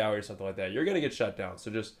Florida or Cali or something like that, you're gonna get shut down.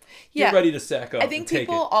 So just get ready to sack up. I think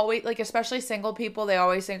people always especially single people, they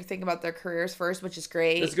always think about their careers first, which is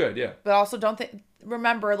great. It's good, yeah. But also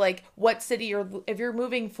remember what city if you're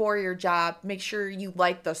moving for your job, make sure you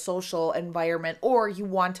like the social environment or you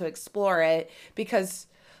want to explore it, because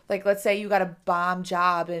let's say you got a bomb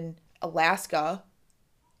job in Alaska.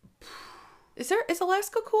 Is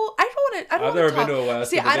Alaska cool? I've never been to Alaska.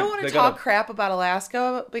 See, I don't want to talk crap about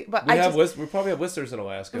Alaska, but we probably have listeners in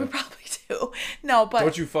Alaska. We probably do. No, but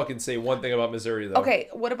don't you fucking say one thing about Missouri though. Okay,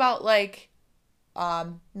 what about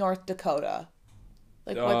North Dakota?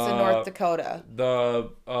 What's in North Dakota?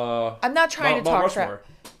 I'm not trying to talk crap.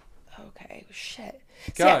 Okay, shit.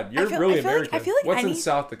 God, you're really American. What's in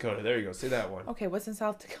South Dakota? There you go. Say that one. Okay, what's in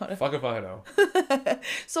South Dakota? Fuck if I know.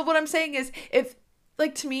 So what I'm saying is, if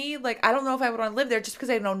to me, I don't know if I would want to live there just because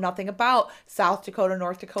I know nothing about South Dakota,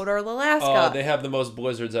 North Dakota, or Alaska. They have the most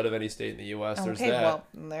blizzards out of any state in the U.S. Okay, There's that. Well,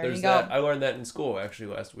 there you go. I learned that in school, actually,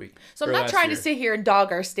 last week. So I'm not trying to sit here and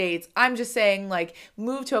dog our states. I'm just saying,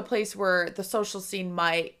 move to a place where the social scene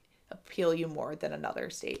might appeal you more than another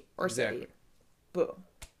state or city. Boom.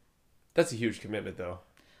 That's a huge commitment, though.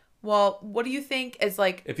 Well, what do you think is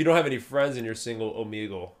if you don't have any friends and you're single,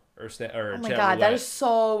 Omegle. or Oh my chat God, that roulette. is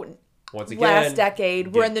so Once again, last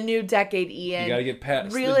decade. We're in the new decade, Ian. You gotta get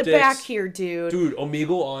past Reel the it dicks. back here, dude. Dude,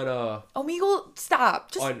 Omegle on Omegle,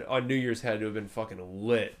 stop. Just on New Year's had to have been fucking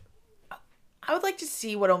lit. I would like to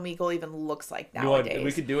see what Omegle even looks like You want, nowadays.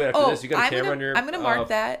 we could do it after this. You got a camera gonna, on your. I'm gonna mark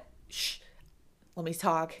that. Shh. Let me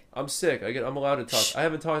talk. I'm sick. I'm allowed to talk. Shh. I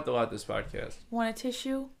haven't talked a lot this podcast. Want a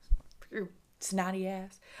tissue? For your snotty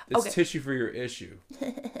ass. It's Okay. tissue for your issue.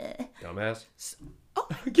 Dumbass. Oh.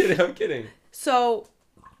 I'm kidding. So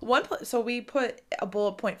so we put a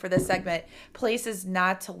bullet point for this segment. Places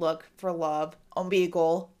not to look for love.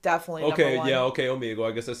 Omegle, definitely Okay, number one. okay, Omegle.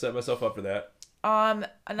 I guess I set myself up for that.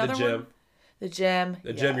 Another The gym. one. The gym.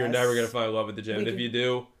 The gym, you're yes. never gonna find love at the gym. We If could- you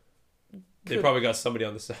do, they could- probably got somebody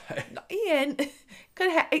on the side. Ian,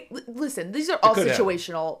 listen, these are all could happen.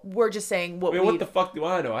 situational. We're just saying what I mean, we what the fuck do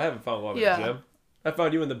I know? I haven't found love at Yeah. the gym. I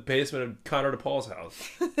found you in the basement of Connor DePaul's house.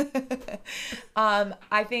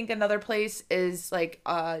 I think another place is like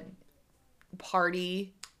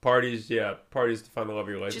party. Parties to find the love of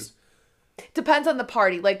your life. Just- Depends on the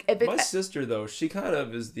party. Like if My it sister, though, she kind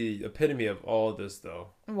of is the epitome of all of this, though.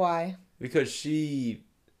 why? Because she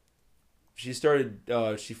started,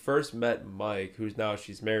 she first met Mike, who's now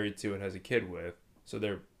she's married to and has a kid with. So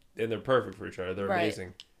they're perfect for each other. They're Right.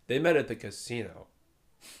 amazing. They met at the casino.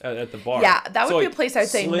 At the bar. Yeah, that would So, be a place I'd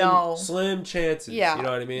say no. Slim chances. Yeah, You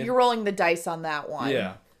know what I mean? You're rolling the dice on that one.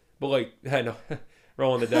 Yeah. But like, I know,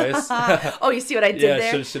 rolling the dice. Oh, you see what I did Yeah,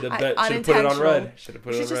 there? should have put it on red. Should have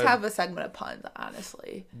put We it on should just red. have a segment of puns,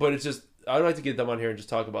 honestly. But it's just, I'd like to get them on here and just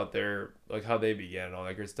talk about their, like, how they began and all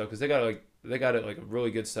that good stuff. Because they got it like a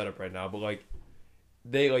really good setup right now. But like,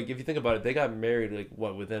 they, like, if you think about it, they got married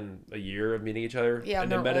like within a year of meeting each other. Yeah,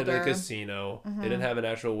 and they they're met at older. a casino. They didn't have an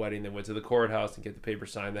actual wedding. They went to the courthouse and get the paper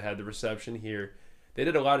signed. They had the reception here. They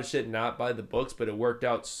did a lot of shit not by the books, but it worked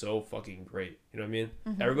out so fucking great. You know what I mean?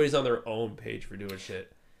 Everybody's on their own page for doing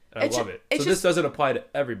shit. And I love it. So this doesn't apply to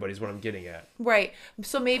everybody is what I'm getting at. Right.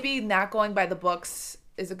 So maybe not going by the books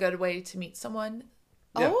is a good way to meet someone.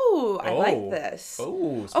 Yeah. Oh, I like this.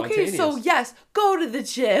 Oh, Okay, spontaneous. so yes, go to the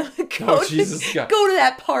gym. Jesus God. Go to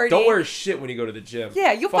that party. Don't wear shit when you go to the gym.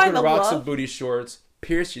 Yeah, you'll fucking find the rock love. some booty shorts,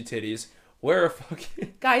 pierce your titties, wear a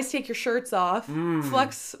fucking Guys, take your shirts off.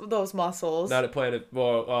 Flex those muscles. not at Planet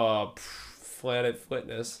Planet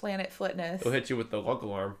Fitness. Planet Fitness. They'll hit you with the lug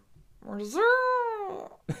alarm. That's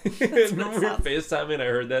what Remember it we were sounds- FaceTiming? I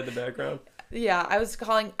heard that in the background. Yeah, I was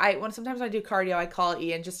calling. Sometimes when I do cardio, I call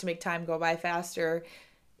Ian just to make time go by faster.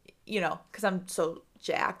 You know, because I'm so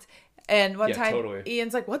jacked. And one Yeah, time, totally.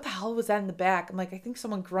 Ian's like, "What the hell was that in the back?" I'm like, "I think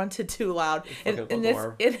someone grunted too loud." And, Fucking and this,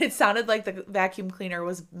 alarm. it sounded like the vacuum cleaner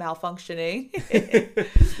was malfunctioning.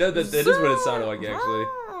 that is what it sounded like, actually.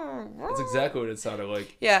 That's exactly what it sounded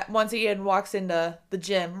like. Yeah, once Ian walks into the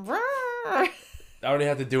gym, I don't even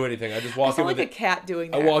have to do anything. I just walk in sound with like a cat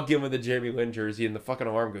doing I that. walk in with a Jeremy Lin jersey and the fucking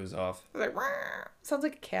alarm goes off. Like, sounds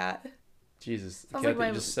like a cat. Jesus, the Sounds cat like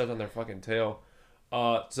that my- just stepped on their fucking tail.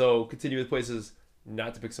 So continue with places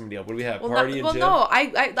not to pick somebody up. What do we have? Well, Party and gym. no, I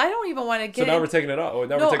don't even want to get. So now we're taking it off.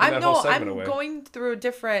 Now No, we're taking that whole segment I'm away. going through a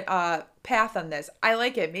different path on this. I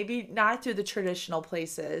like it. Maybe not through the traditional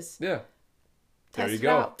places. Yeah. There Test you it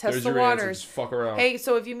go. out. Test There's the your answer. waters. Just fuck around. Hey,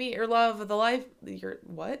 so if you meet your love of the life, your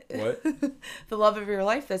what? What? The love of your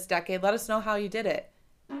life this decade, let us know how you did it.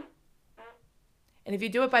 And if you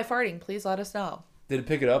do it by farting, please let us know. Did it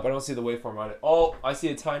pick it up? I don't see the waveform on it. Oh, I see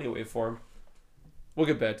a tiny waveform. We'll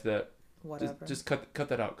get back to that. Whatever. Just cut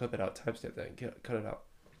that out. Cut that out. Timestamp that. Cut it out.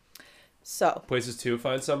 So, Places to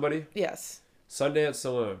find somebody. yes. Sundance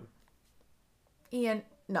Saloon. Ian,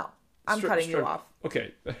 no. I'm Stri- cutting you stri- off.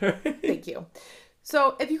 Okay. Thank you.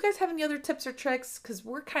 So, if you guys have any other tips or tricks, because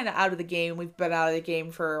we're kind of out of the game. We've been out of the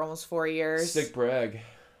game for almost 4 years. Sick brag.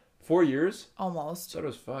 4 years? Almost. I thought it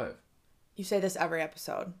was 5. You say this every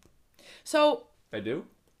episode. So, I do?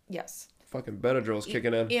 yes. Fucking Benadryl's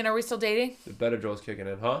kicking in. Ian, are we still dating? The Benadryl's kicking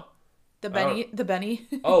in, huh? The I Benny? The Benny?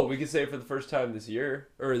 Oh, we could say it for the first time this year.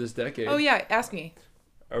 Or this decade. Oh, yeah. Ask me.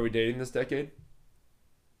 Are we dating this decade?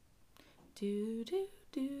 Do, do,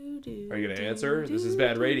 do, do, Are you gonna do, answer? This is do,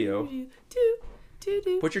 bad do, radio. do, do, do,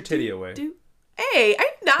 do, Put your titty do, away. do. Hey, I'm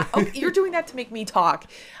not. Okay, you're doing that to make me talk.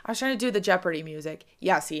 I was trying to do the Jeopardy music.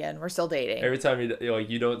 Yes, Ian, we're still dating. Every time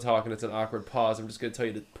you don't talk and it's an awkward pause, I'm just gonna tell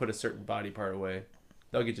you to put a certain body part away.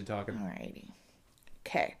 That'll get you talking. Alrighty.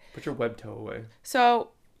 Okay. Put your web toe away. So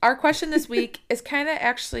our question this week is kind of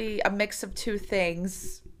actually a mix of two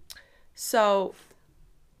things. So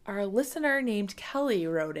our listener named Kelly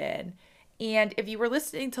wrote in. And if you were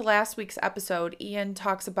listening to last week's episode, Ian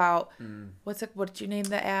talks about what did you name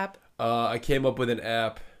the app? I came up with an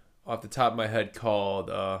app off the top of my head called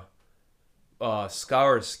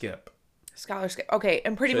scholarship. Scholarship. Okay,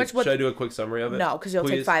 and pretty much Should I do a quick summary of it? No, because you'll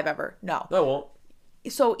take 5 ever. No. I won't.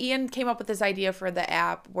 So Ian came up with this idea for the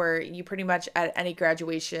app where you pretty much at any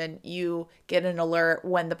graduation, you get an alert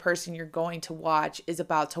when the person you're going to watch is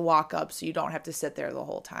about to walk up so you don't have to sit there the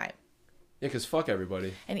whole time. Yeah, because fuck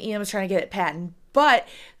everybody. And Ian was trying to get it patented. But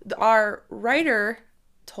our writer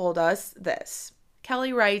told us this.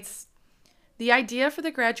 Kelly writes, the idea for the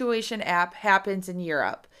graduation app happens in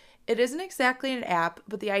Europe. It isn't exactly an app,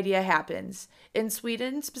 but the idea happens. In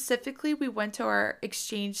Sweden, specifically, we went to our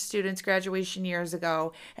exchange students' graduation years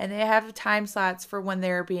ago, and they have time slots for when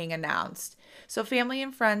they're being announced. So family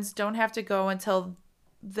and friends don't have to go until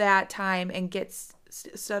that time and get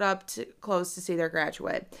stood up close to see their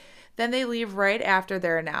graduate. Then they leave right after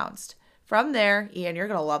they're announced. From there, Ian, you're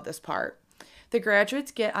going to love this part. The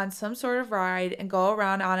graduates get on some sort of ride and go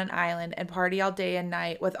around on an island and party all day and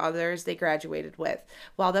night with others they graduated with,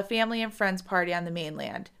 while the family and friends party on the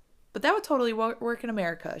mainland. But that would totally work in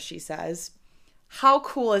America, she says. How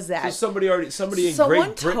cool is that? So somebody in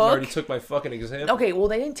Great Britain already took my fucking example. Okay, well,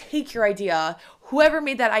 they didn't take your idea. Whoever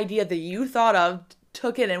made that idea that you thought of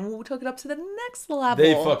took it up to the next level.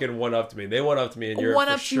 They fucking one-upped me. They one-upped me in Europe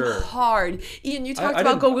for sure. One-upped you hard. Ian, you talked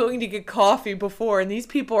about going to get coffee before, and these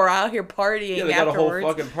people are out here partying afterwards. Yeah, they got a whole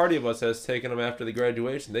fucking party bus that's taking them after the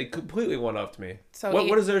graduation. They completely one-upped me. So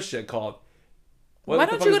what is their shit called? Why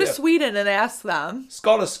don't you go to Sweden and ask them?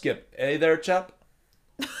 Scholarship. Hey there, chap.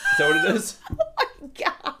 Is that what it is? Oh my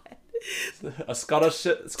god. A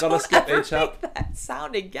scholarship, hey chap. Make that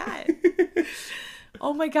sound again.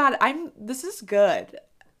 Oh my god, this is good.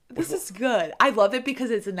 This is good. I love it because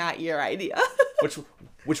it's not your idea.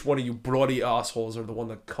 Which one of you broady assholes are the one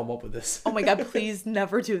that come up with this? Oh my god, please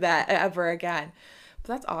never do that ever again.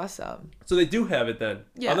 But that's awesome. So they do have it then.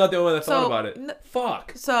 Yeah. I'm not the only one that thought about it.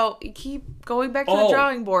 Fuck. So keep going back to the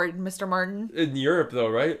drawing board, Mr. Martin. In Europe though,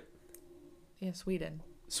 right? Yeah, Sweden.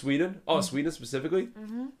 Sweden? Oh, Sweden specifically?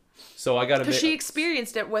 Mm-hmm. So I gotta because she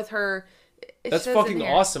experienced it with her. That's fucking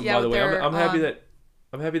awesome, by the way.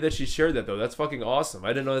 I'm happy that she shared that though. That's fucking awesome. I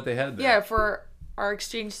didn't know that they had that. Yeah, for our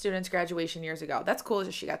exchange students' graduation years ago. That's cool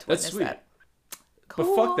that she got to witness that.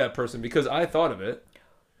 Cool. But fuck that person because I thought of it.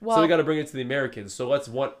 Well, so we got to bring it to the Americans. So let's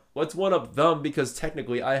one up them because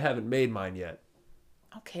technically I haven't made mine yet.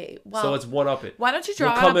 Okay. Well. So let's one up it. Why don't you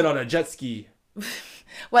draw? We'll come in on a jet ski.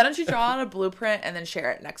 Why don't you draw on a blueprint and then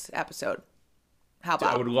share it next episode? How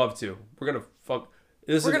about? I would love to. We're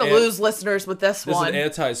gonna lose listeners with this one. This is an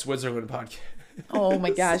anti-Switzerland podcast. Oh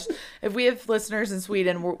my gosh! If we have listeners in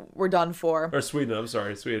Sweden, we're done for. Or Sweden. I'm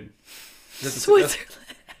sorry, Sweden. Switzerland.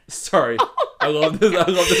 Sorry. I love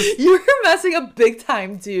this. You're messing up big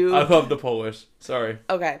time, dude. I love the Polish. Sorry.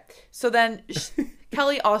 Okay. So then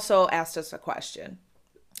Kelly also asked us a question.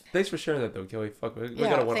 Thanks for sharing that, though, Kelly. Fuck. Kelly.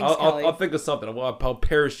 I'll think of something. I'll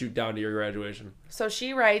parachute down to your graduation. So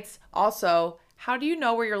she writes, also, how do you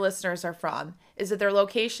know where your listeners are from? Is it their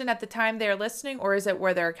location at the time they are listening, or is it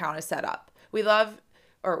where their account is set up? We love,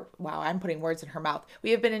 wow, I'm putting words in her mouth.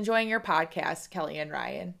 We have been enjoying your podcast, Kelly and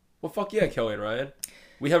Ryan. Well, fuck yeah, Kelly and Ryan.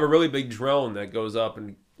 We have a really big drone that goes up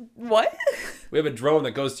and... What? We have a drone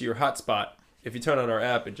that goes to your hotspot. If you turn on our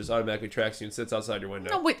app, it just automatically tracks you and sits outside your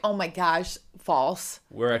window. No, wait. Oh my gosh. False.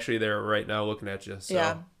 We're actually there right now looking at you. So.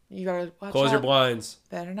 Yeah. You gotta watch Close your blinds.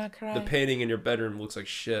 Better not cry. The painting in your bedroom looks like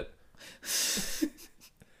shit.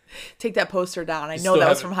 Take that poster down. I know that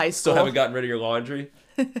was from high school. Still haven't gotten rid of your laundry?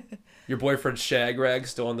 Your boyfriend's shag rag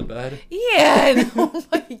still on the bed? Yeah. Oh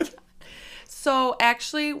my God. So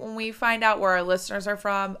actually, when we find out where our listeners are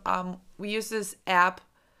from, we use this app.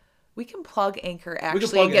 We can plug Anchor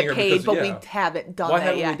actually and get paid, but we haven't done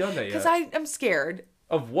that yet. Why haven't we done that yet? Because I'm scared.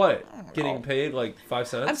 Of what? Getting paid like 5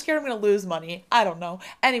 cents? I'm scared I'm going to lose money. I don't know.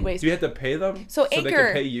 Anyways. Do you have to pay them? So Anchor, they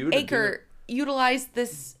can pay you Anchor utilize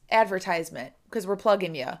this advertisement because we're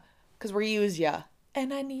plugging you, because we use you,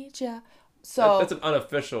 and I need you. So that's an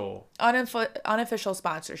unofficial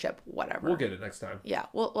sponsorship, whatever. We'll get it next time. Yeah,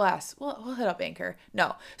 we'll ask. We'll hit up Anchor.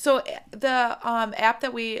 No, so the app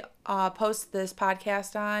that we post this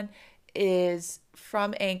podcast on is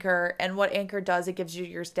from Anchor, and what Anchor does, it gives you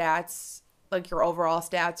your stats, like your overall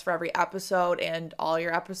stats for every episode and all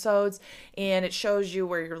your episodes, and it shows you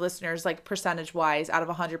where your listeners, like percentage wise, out of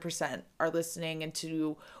 100% are listening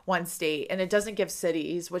into one state, and it doesn't give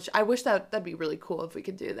cities, which I wish that'd be really cool if we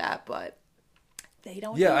could do that, but. They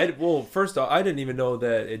don't. Yeah, well, first off, I didn't even know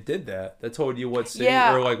that it did that. That told you what state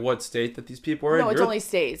or like what state that these people are in. No, it's only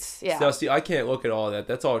states. Yeah. Now, see, I can't look at all that.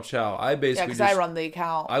 That's all Chow. I basically because I run the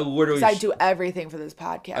account. I literally. I do everything for this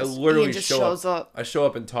podcast. I literally Ian just shows up. I show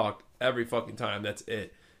up and talk every fucking time. That's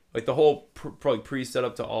it. Like the whole probably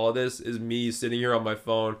pre-setup to all of this is me sitting here on my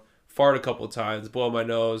phone, fart a couple times, blow my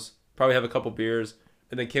nose, probably have a couple beers,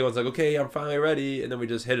 and then Caitlin's like, okay, I'm finally ready, and then we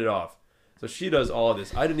just hit it off. So she does all of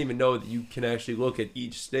this. I didn't even know that you can actually look at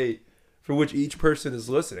each state for which each person is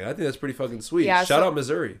listening. I think that's pretty fucking sweet. Yeah, Shout out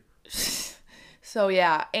Missouri. So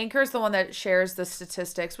yeah, Anchor's the one that shares the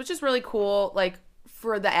statistics, which is really cool. Like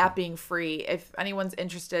for the app being free, if anyone's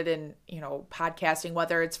interested in, podcasting,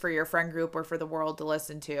 whether it's for your friend group or for the world to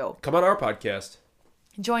listen to, Come on our podcast.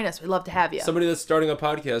 join us. We'd love to have you. Somebody that's starting a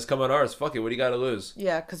podcast, come on ours. Fuck it. What do you got to lose?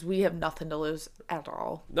 Yeah, because we have nothing to lose at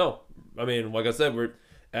all. No. I mean, like I said, we're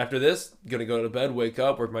after this, going to go to bed, wake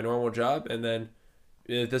up, work my normal job, and then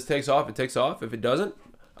if this takes off, it takes off. If it doesn't,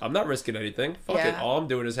 I'm not risking anything. Fuck it. Yeah. All I'm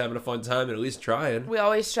doing is having a fun time and at least trying. We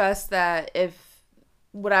always stress that if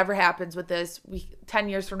whatever happens with this, 10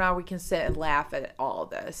 years from now, we can sit and laugh at all of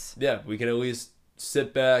this. Yeah, we can at least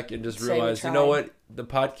sit back and just Say we realize, you know tried. what? The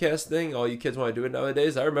podcast thing, all you kids want to do it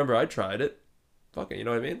nowadays. I remember I tried it. Fuck it, you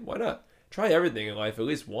know what I mean? Why not? Try everything in life at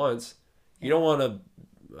least once. You don't want to,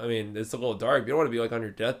 I mean, it's a little dark. You don't want to be like on your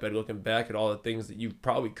deathbed looking back at all the things that you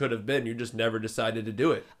probably could have been. You just never decided to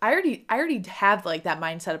do it. I already have like that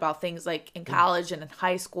mindset about things like in college and in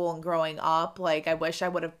high school and growing up. Like I wish I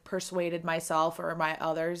would have persuaded myself or my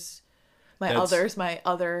other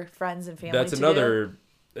friends and family. That's another,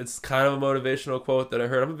 it's kind of a motivational quote that I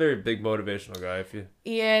heard. I'm a very big motivational guy.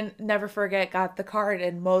 Ian, never forget, got the card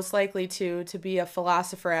and most likely to be a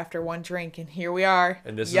philosopher after one drink. And here we are.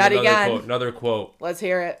 And this yet is again. another quote. Let's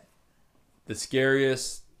hear it. The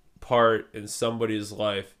scariest part in somebody's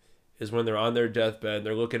life is when they're on their deathbed and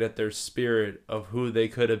they're looking at their spirit of who they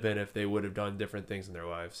could have been if they would have done different things in their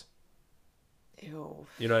lives. Ew.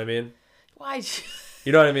 You know what I mean? Why?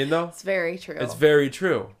 You know what I mean, though? It's very true. It's very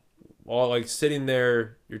true. All like sitting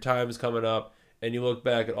there, your time is coming up, and you look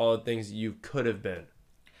back at all the things you could have been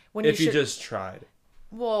when if you just tried.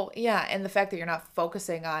 Well, yeah, and the fact that you're not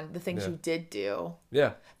focusing on the things Yeah. you did do.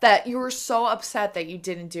 Yeah. That you were so upset that you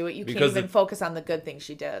didn't do it, you Because can't even focus on the good things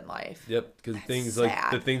you did in life. Yep. Because things sad.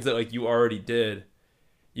 like the things that like you already did,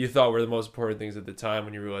 you thought were the most important things at the time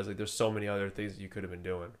when you realized like there's so many other things that you could have been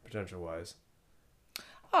doing potential wise.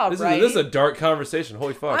 Oh, This right. is a dark conversation.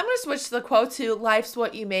 Holy fuck. I'm going to switch the quote to "Life's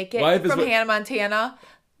what you make it" Life is from what- Hannah Montana.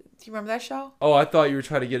 Do you remember that show? Oh, I thought you were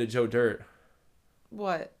trying to get at Joe Dirt.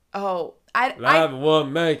 What? Oh, I Live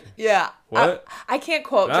one make. yeah. What? I can't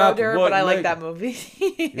quote Joe Live Dirt, what but I like make- that movie.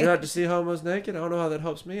 You have to see homos naked? I don't know how that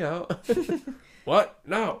helps me out. What?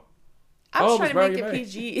 No. I was Oh, trying to Miss make it Barry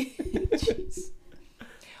PG. Jeez.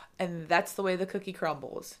 And that's the way the cookie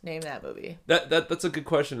crumbles. Name that movie. That's a good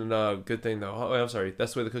question and a good thing though. Oh, I'm sorry.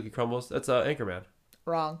 That's the way the cookie crumbles. That's Anchorman.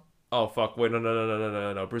 Wrong. Oh fuck! Wait,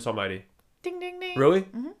 no. Bruce Almighty. Ding ding ding. Really?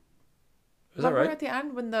 Mm-hmm. Is that Remember right? at the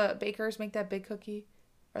end when the bakers make that big cookie?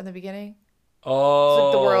 Or in the beginning? Oh, It's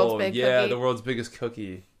like the world's big yeah, cookie. the world's biggest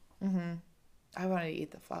cookie. I wanted to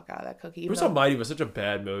eat the fuck out of that cookie. even Bruce though- Almighty was such a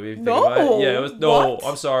bad movie. if you think No, about it. Yeah, it was. No, what?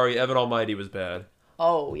 I'm sorry. Evan Almighty was bad.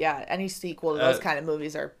 Oh, yeah. Any sequel to those kind of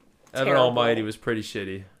movies are Evan terrible. Almighty was pretty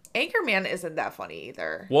shitty. Anchorman isn't that funny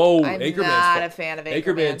either. Whoa, I'm Anchorman's not a fan of Anchorman.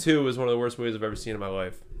 Anchorman 2 was one of the worst movies I've ever seen in my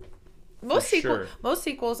life. Most for sure.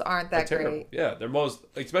 sequels aren't that They're terrible. great. Yeah, they're most,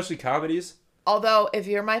 especially comedies. Although, if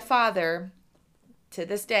you're my father, to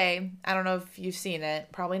this day, I don't know if you've seen it.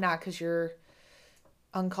 Probably not because you're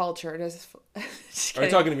uncultured. Just Are you kidding.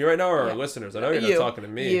 talking to me right now or Yeah. our listeners? I know you're You. not talking to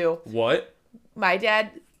me. You. What? My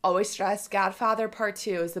dad always stressed Godfather Part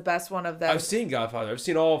 2 is the best one of them. I've seen Godfather. I've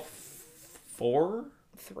seen all 4?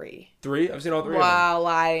 3. 3? I've seen all 3 of them. Wow,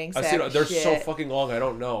 lying. I've sack seen. of They're so shit. fucking long. I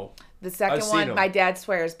don't know. The second I've seen one, 'em. my dad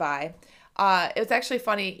swears by. It was actually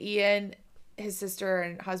funny. Ian, his sister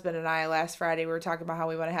and husband and I last Friday, we were talking about how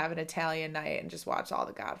we want to have an Italian night and just watch all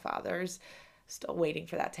the Godfathers. Still waiting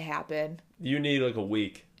for that to happen. You need like a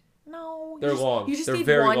week. No, They're long. You just They're need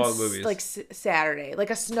very one long movies. like Saturday, like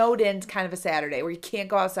a snowed in kind of a Saturday where you can't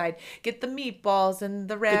go outside, get the meatballs and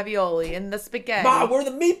the ravioli and the spaghetti. Ma, where are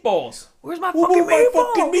the meatballs? Where's my Where fucking are my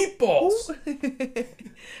meatballs? fucking meatballs?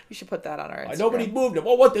 We should put that on our Instagram. Nobody moved them.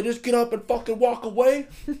 Oh, what? They just get up and fucking walk away?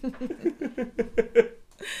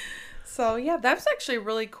 So yeah, that's actually a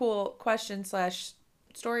really cool question /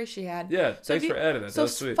 story she had. Yeah, So thanks if you- for adding that. So That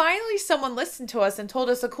was sweet. finally someone listened to us and told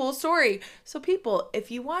us a cool story. So people,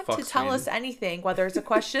 if you want Fuck to tell us Sweden. anything, whether it's a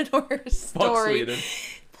question or a Fuck story, Sweden.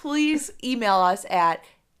 please email us at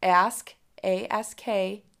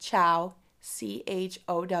askchow, CHOW,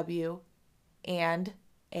 and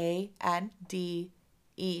ANDENIAN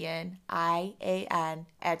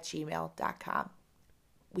 @gmail.com.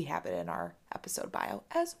 We have it in our episode bio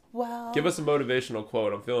as well. Give us a motivational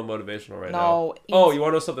quote. I'm feeling motivational right No, now. Oh, you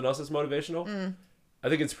want to know something else that's motivational? I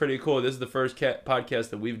think it's pretty cool. This is the first podcast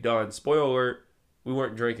that we've done. Spoiler alert, We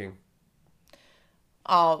weren't drinking.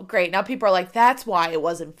 Oh, great. Now people are like, that's why it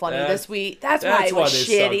wasn't funny this week. That's why it was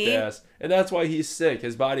they shitty. sucked ass. And that's why he's sick.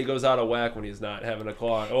 His body goes out of whack when he's not having a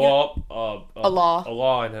claw. A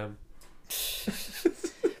law in him.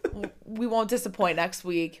 We won't disappoint next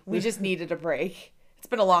week. We just needed a break. It's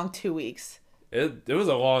been a long 2 weeks. It was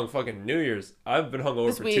a long fucking New Year's. I've been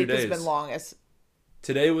hungover for 2 days. This week has been longest.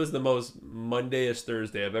 Today was the most Monday-ish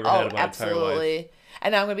Thursday I've ever had in my entire life.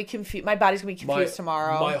 And I'm going to be confused. My body's going to be confused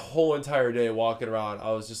tomorrow. My whole entire day walking around,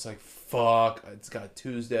 I was just like, fuck. It's got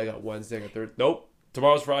Tuesday, I got Wednesday, I got Thursday. Nope.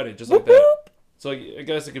 Tomorrow's Friday, just like that. So I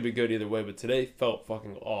guess it could be good either way, but today felt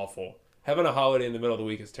fucking awful. Having a holiday in the middle of the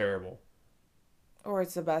week is terrible. Or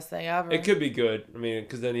it's the best thing ever. It could be good. I mean,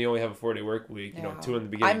 because then you only have a 4-day work week. You know, 2 in the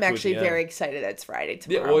beginning. I'm actually very excited that it's Friday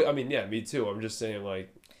tomorrow. Yeah, well, me too. I'm just saying,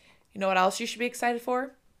 like. You know what else you should be excited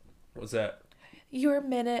for? What's that? Your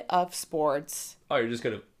minute of sports. Oh, you're just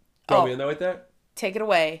gonna throw me in there like that? Take it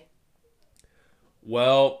away.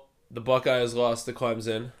 Well, the Buckeyes lost to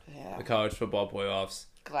Clemson. Yeah. The college football playoffs.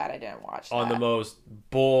 Glad I didn't watch that. On the most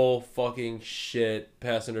bull fucking shit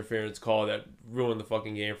pass interference call that ruined the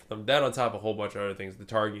fucking game for them. That on top of a whole bunch of other things. The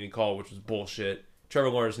targeting call, which was bullshit. Trevor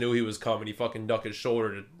Lawrence knew he was coming. He fucking ducked his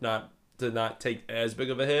shoulder to not take as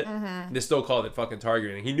big of a hit. Mm-hmm. They still called it fucking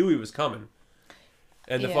targeting. He knew he was coming.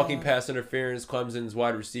 And the fucking pass interference, Clemson's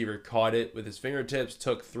wide receiver caught it with his fingertips,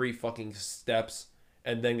 took 3 fucking steps,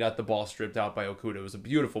 and then got the ball stripped out by Okuda. It was a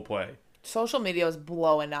beautiful play. Social media was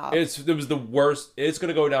blowing up. It was the worst. It's going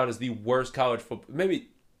to go down as the worst college football, maybe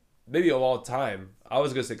of all time. I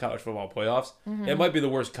was going to say college football playoffs. Mm-hmm. It might be the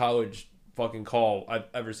worst college fucking call I've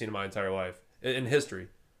ever seen in my entire life in history.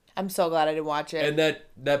 I'm so glad I didn't watch it. And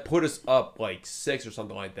that put us up like 6 or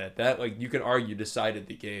something like that. That, like, you can argue decided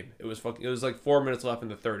the game. It was like 4 minutes left in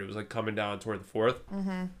the third. It was like coming down toward the fourth.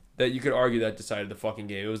 Mm-hmm. That you could argue that decided the fucking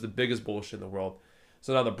game. It was the biggest bullshit in the world.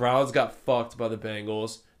 So now the Browns got fucked by the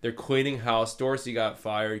Bengals. They're cleaning house. Dorsey got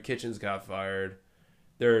fired. Kitchens got fired.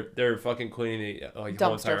 They're fucking cleaning like the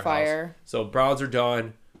whole entire fire. House. So Browns are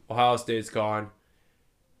done. Ohio State's gone.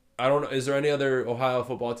 I don't know. Is there any other Ohio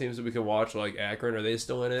football teams that we can watch? Like Akron, are they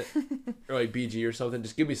still in it? Or like BG or something?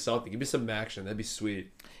 Just give me something. Give me some action. That'd be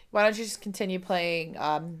sweet. Why don't you just continue playing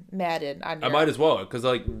Madden? I might as well, because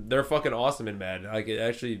like they're fucking awesome in Madden. Like it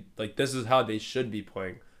actually, like this is how they should be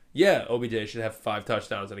playing. Yeah, OBJ should have 5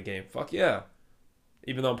 touchdowns in a game. Fuck yeah.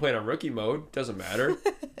 Even though I'm playing on rookie mode, doesn't matter.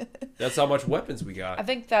 That's how much weapons we got. I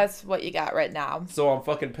think that's what you got right now. So I'm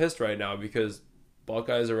fucking pissed right now because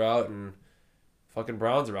Buckeyes are out and fucking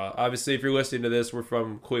Browns are out. Obviously, if you're listening to this, we're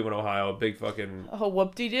from Cleveland, Ohio. Big fucking... Oh,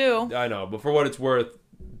 whoop-de-doo. I know, but for what it's worth,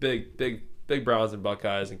 big Browns and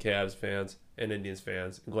Buckeyes and Cavs fans and Indians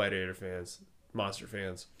fans and Gladiator fans, Monster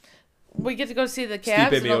fans. We get to go see the Cavs.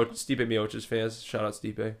 Stipe Miocic's fans. Shout out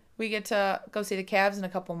Stipe. We get to go see the Cavs in a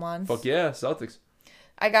couple months. Fuck yeah, Celtics.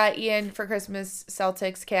 I got Ian for Christmas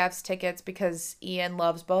Celtics Cavs tickets because Ian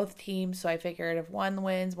loves both teams. So I figured if one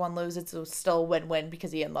wins, one loses, it's still a win-win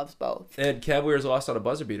because Ian loves both. And Cavaliers lost on a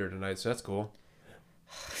buzzer beater tonight, so that's cool.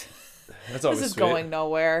 That's always This is sweet. going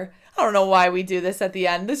nowhere. I don't know why we do this at the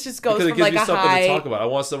end. This just goes because from like a high. Because it gives me something to talk about.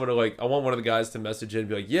 I want one of the guys to message in and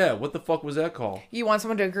be like, yeah, what the fuck was that call? You want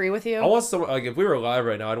someone to agree with you? I want someone, like, if we were live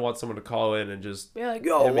right now, I'd want someone to call in and just be like,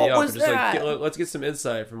 yo, what was that? Like, let's get some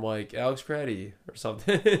insight from like Alex Craddy or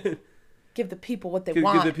something. Give the people what they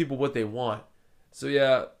want. Give the people what they want. So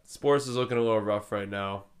yeah, sports is looking a little rough right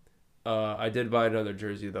now. I did buy another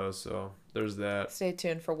jersey though, so there's that. Stay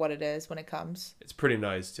tuned for what it is when it comes. It's pretty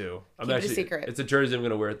nice too. Keep it a secret. It's a jersey I'm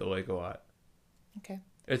gonna wear at the lake a lot. Okay.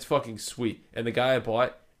 It's fucking sweet, and the guy I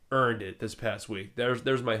bought earned it this past week.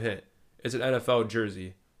 There's my hint. It's an NFL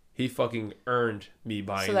jersey. He fucking earned me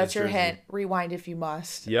buying. So that's this your jersey. hint. Rewind if you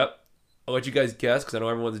must. Yep. I'll let you guys guess because I know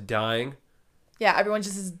everyone's dying. Yeah, everyone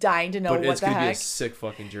just is dying to know what the heck. But it's gonna be a sick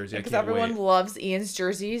fucking jersey. Because everyone loves Ian's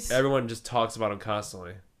jerseys. Everyone just talks about him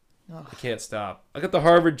constantly. Ugh. I can't stop. I got the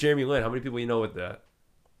Harvard Jeremy Lin. How many people you know with that?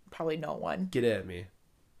 Probably no one. Get at me.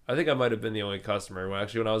 I think I might have been the only customer. Well,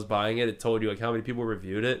 actually, when I was buying it, it told you like how many people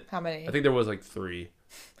reviewed it. How many? I think there was like 3.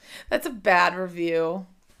 That's a bad review.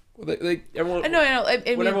 Well, everyone. I know.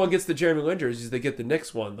 When everyone gets the Jeremy Lin jerseys, they get the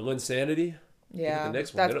Knicks one, the Linsanity. Yeah, the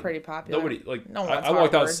Knicks one. That's pretty popular. Nobody I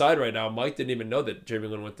walked outside right now. Mike didn't even know that Jeremy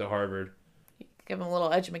Lin went to Harvard. Give him a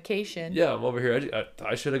little education. Yeah, I'm over here.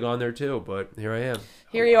 I should have gone there too, but here I am.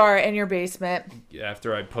 Here you are in your basement.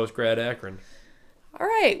 After I post-grad Akron. All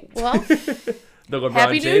right. Well,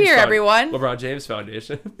 Happy New Year, everyone. LeBron James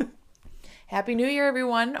Foundation. Happy New Year,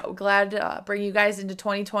 everyone. Glad to bring you guys into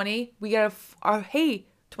 2020. We got hey,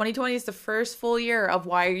 2020 is the first full year of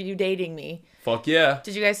Why Are You Dating Me? Fuck yeah.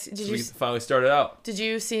 Did you guys? We finally started out. Did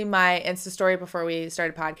you see my Insta story before we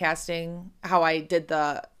started podcasting? How I did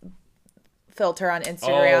the filter on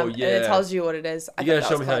Instagram, Oh, yeah. and it tells you what it is. You gotta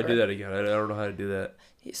show me how to do that again. I don't know how to do that.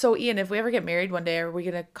 So, Ian, if we ever get married one day, are we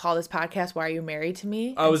gonna call this podcast "Why Are You Married to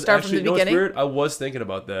Me"? I was start actually, from the beginning. What's weird? I was thinking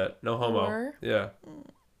about that. No homo. Or? Yeah.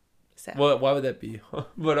 Sad. Well, why would that be? but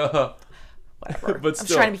Whatever. but I'm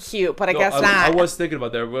still, trying to be cute, but I no, guess not. I was thinking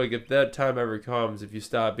about that. Like, if that time ever comes, if you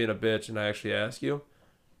stop being a bitch and I actually ask you,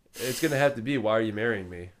 it's gonna have to be, why are you marrying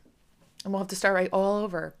me? And we'll have to start right all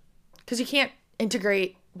over, because you can't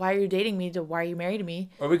integrate "Why Are You Dating Me" to "Why Are You Married to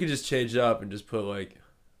Me." Or we could just change it up and just put like,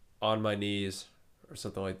 on my knees, or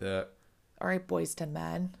something like that. All right, boys to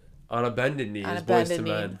men. On a bended knees, On a boys bended to knee,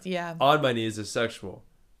 men. yeah. On my knees is sexual,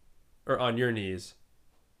 or on your knees.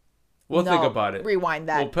 We'll think about it. Rewind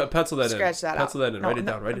that. We'll pencil that in. Scratch that out. Pencil that in. No, Write it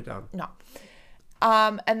no, down. Write it down. No.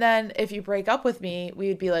 And then if you break up with me, we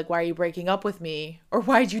would be like, "Why are you breaking up with me?" Or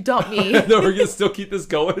 "Why'd you dump me?" No, we're gonna still keep this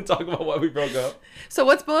going and talk about why we broke up. So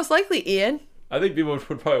what's most likely, Ian? I think people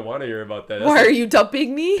would probably want to hear about that. Why are you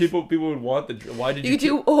dumping me? People would want the. Why did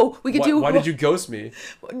you? Why did you ghost me?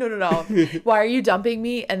 No. Why are you dumping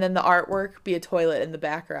me? And then the artwork be a toilet in the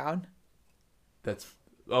background. That's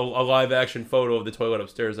a live action photo of the toilet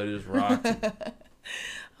upstairs. I just rocked.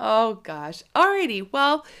 Oh gosh. Alrighty.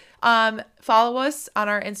 Well, follow us on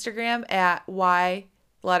our Instagram at Why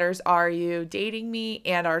Letters Are You Dating Me,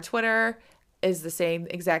 and our Twitter is the same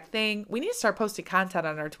exact thing. We need to start posting content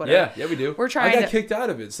on our Twitter. Yeah, we do. We're trying. I got kicked out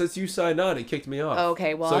of it since you signed on. It kicked me off.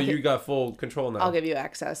 Okay, well, so you got full control now. I'll give you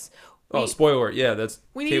access. Spoiler! Yeah, that's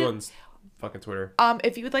we need Caitlin's fucking Twitter.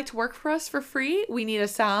 If you would like to work for us for free, we need a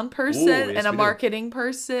sound person Yes, and a we do. marketing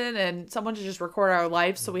person and someone to just record our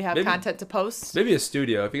life so we have Maybe- content to post. Maybe a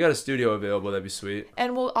studio. If you got a studio available, that'd be sweet.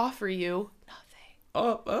 And we'll offer you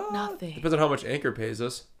nothing. Nothing. Depends on how much Anchor pays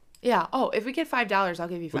us. Yeah. Oh, if we get $5, I'll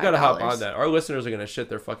give you $5. We gotta hop on that. Our listeners are gonna shit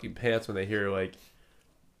their fucking pants when they hear like,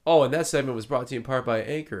 oh, and that segment was brought to you in part by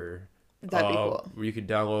Anchor. That'd be cool. Where you can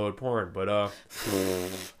download porn, but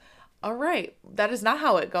All right. That is not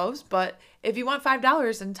how it goes, but if you want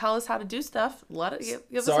 $5 and tell us how to do stuff, give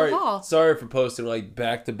us a call. Sorry for posting like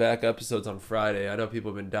back-to-back episodes on Friday. I know people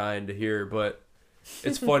have been dying to hear, but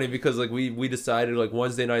it's funny because like we decided like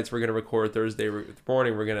Wednesday nights we're gonna record, Thursday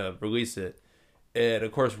morning we're gonna release it, and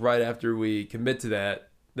of course right after we commit to that,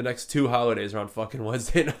 the next 2 holidays are on fucking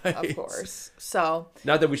Wednesday nights. Of course. So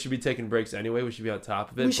not that we should be taking breaks anyway. We should be on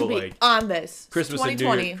top of it. we should but be like on this. Christmas and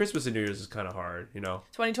 2020. Christmas and New Year's is kind of hard, you know.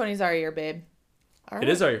 2020 is our year, babe. All right. It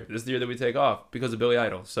is our year. This is the year that we take off because of Billy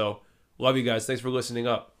Idol. So love you guys. Thanks for listening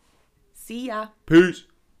up. See ya. Peace.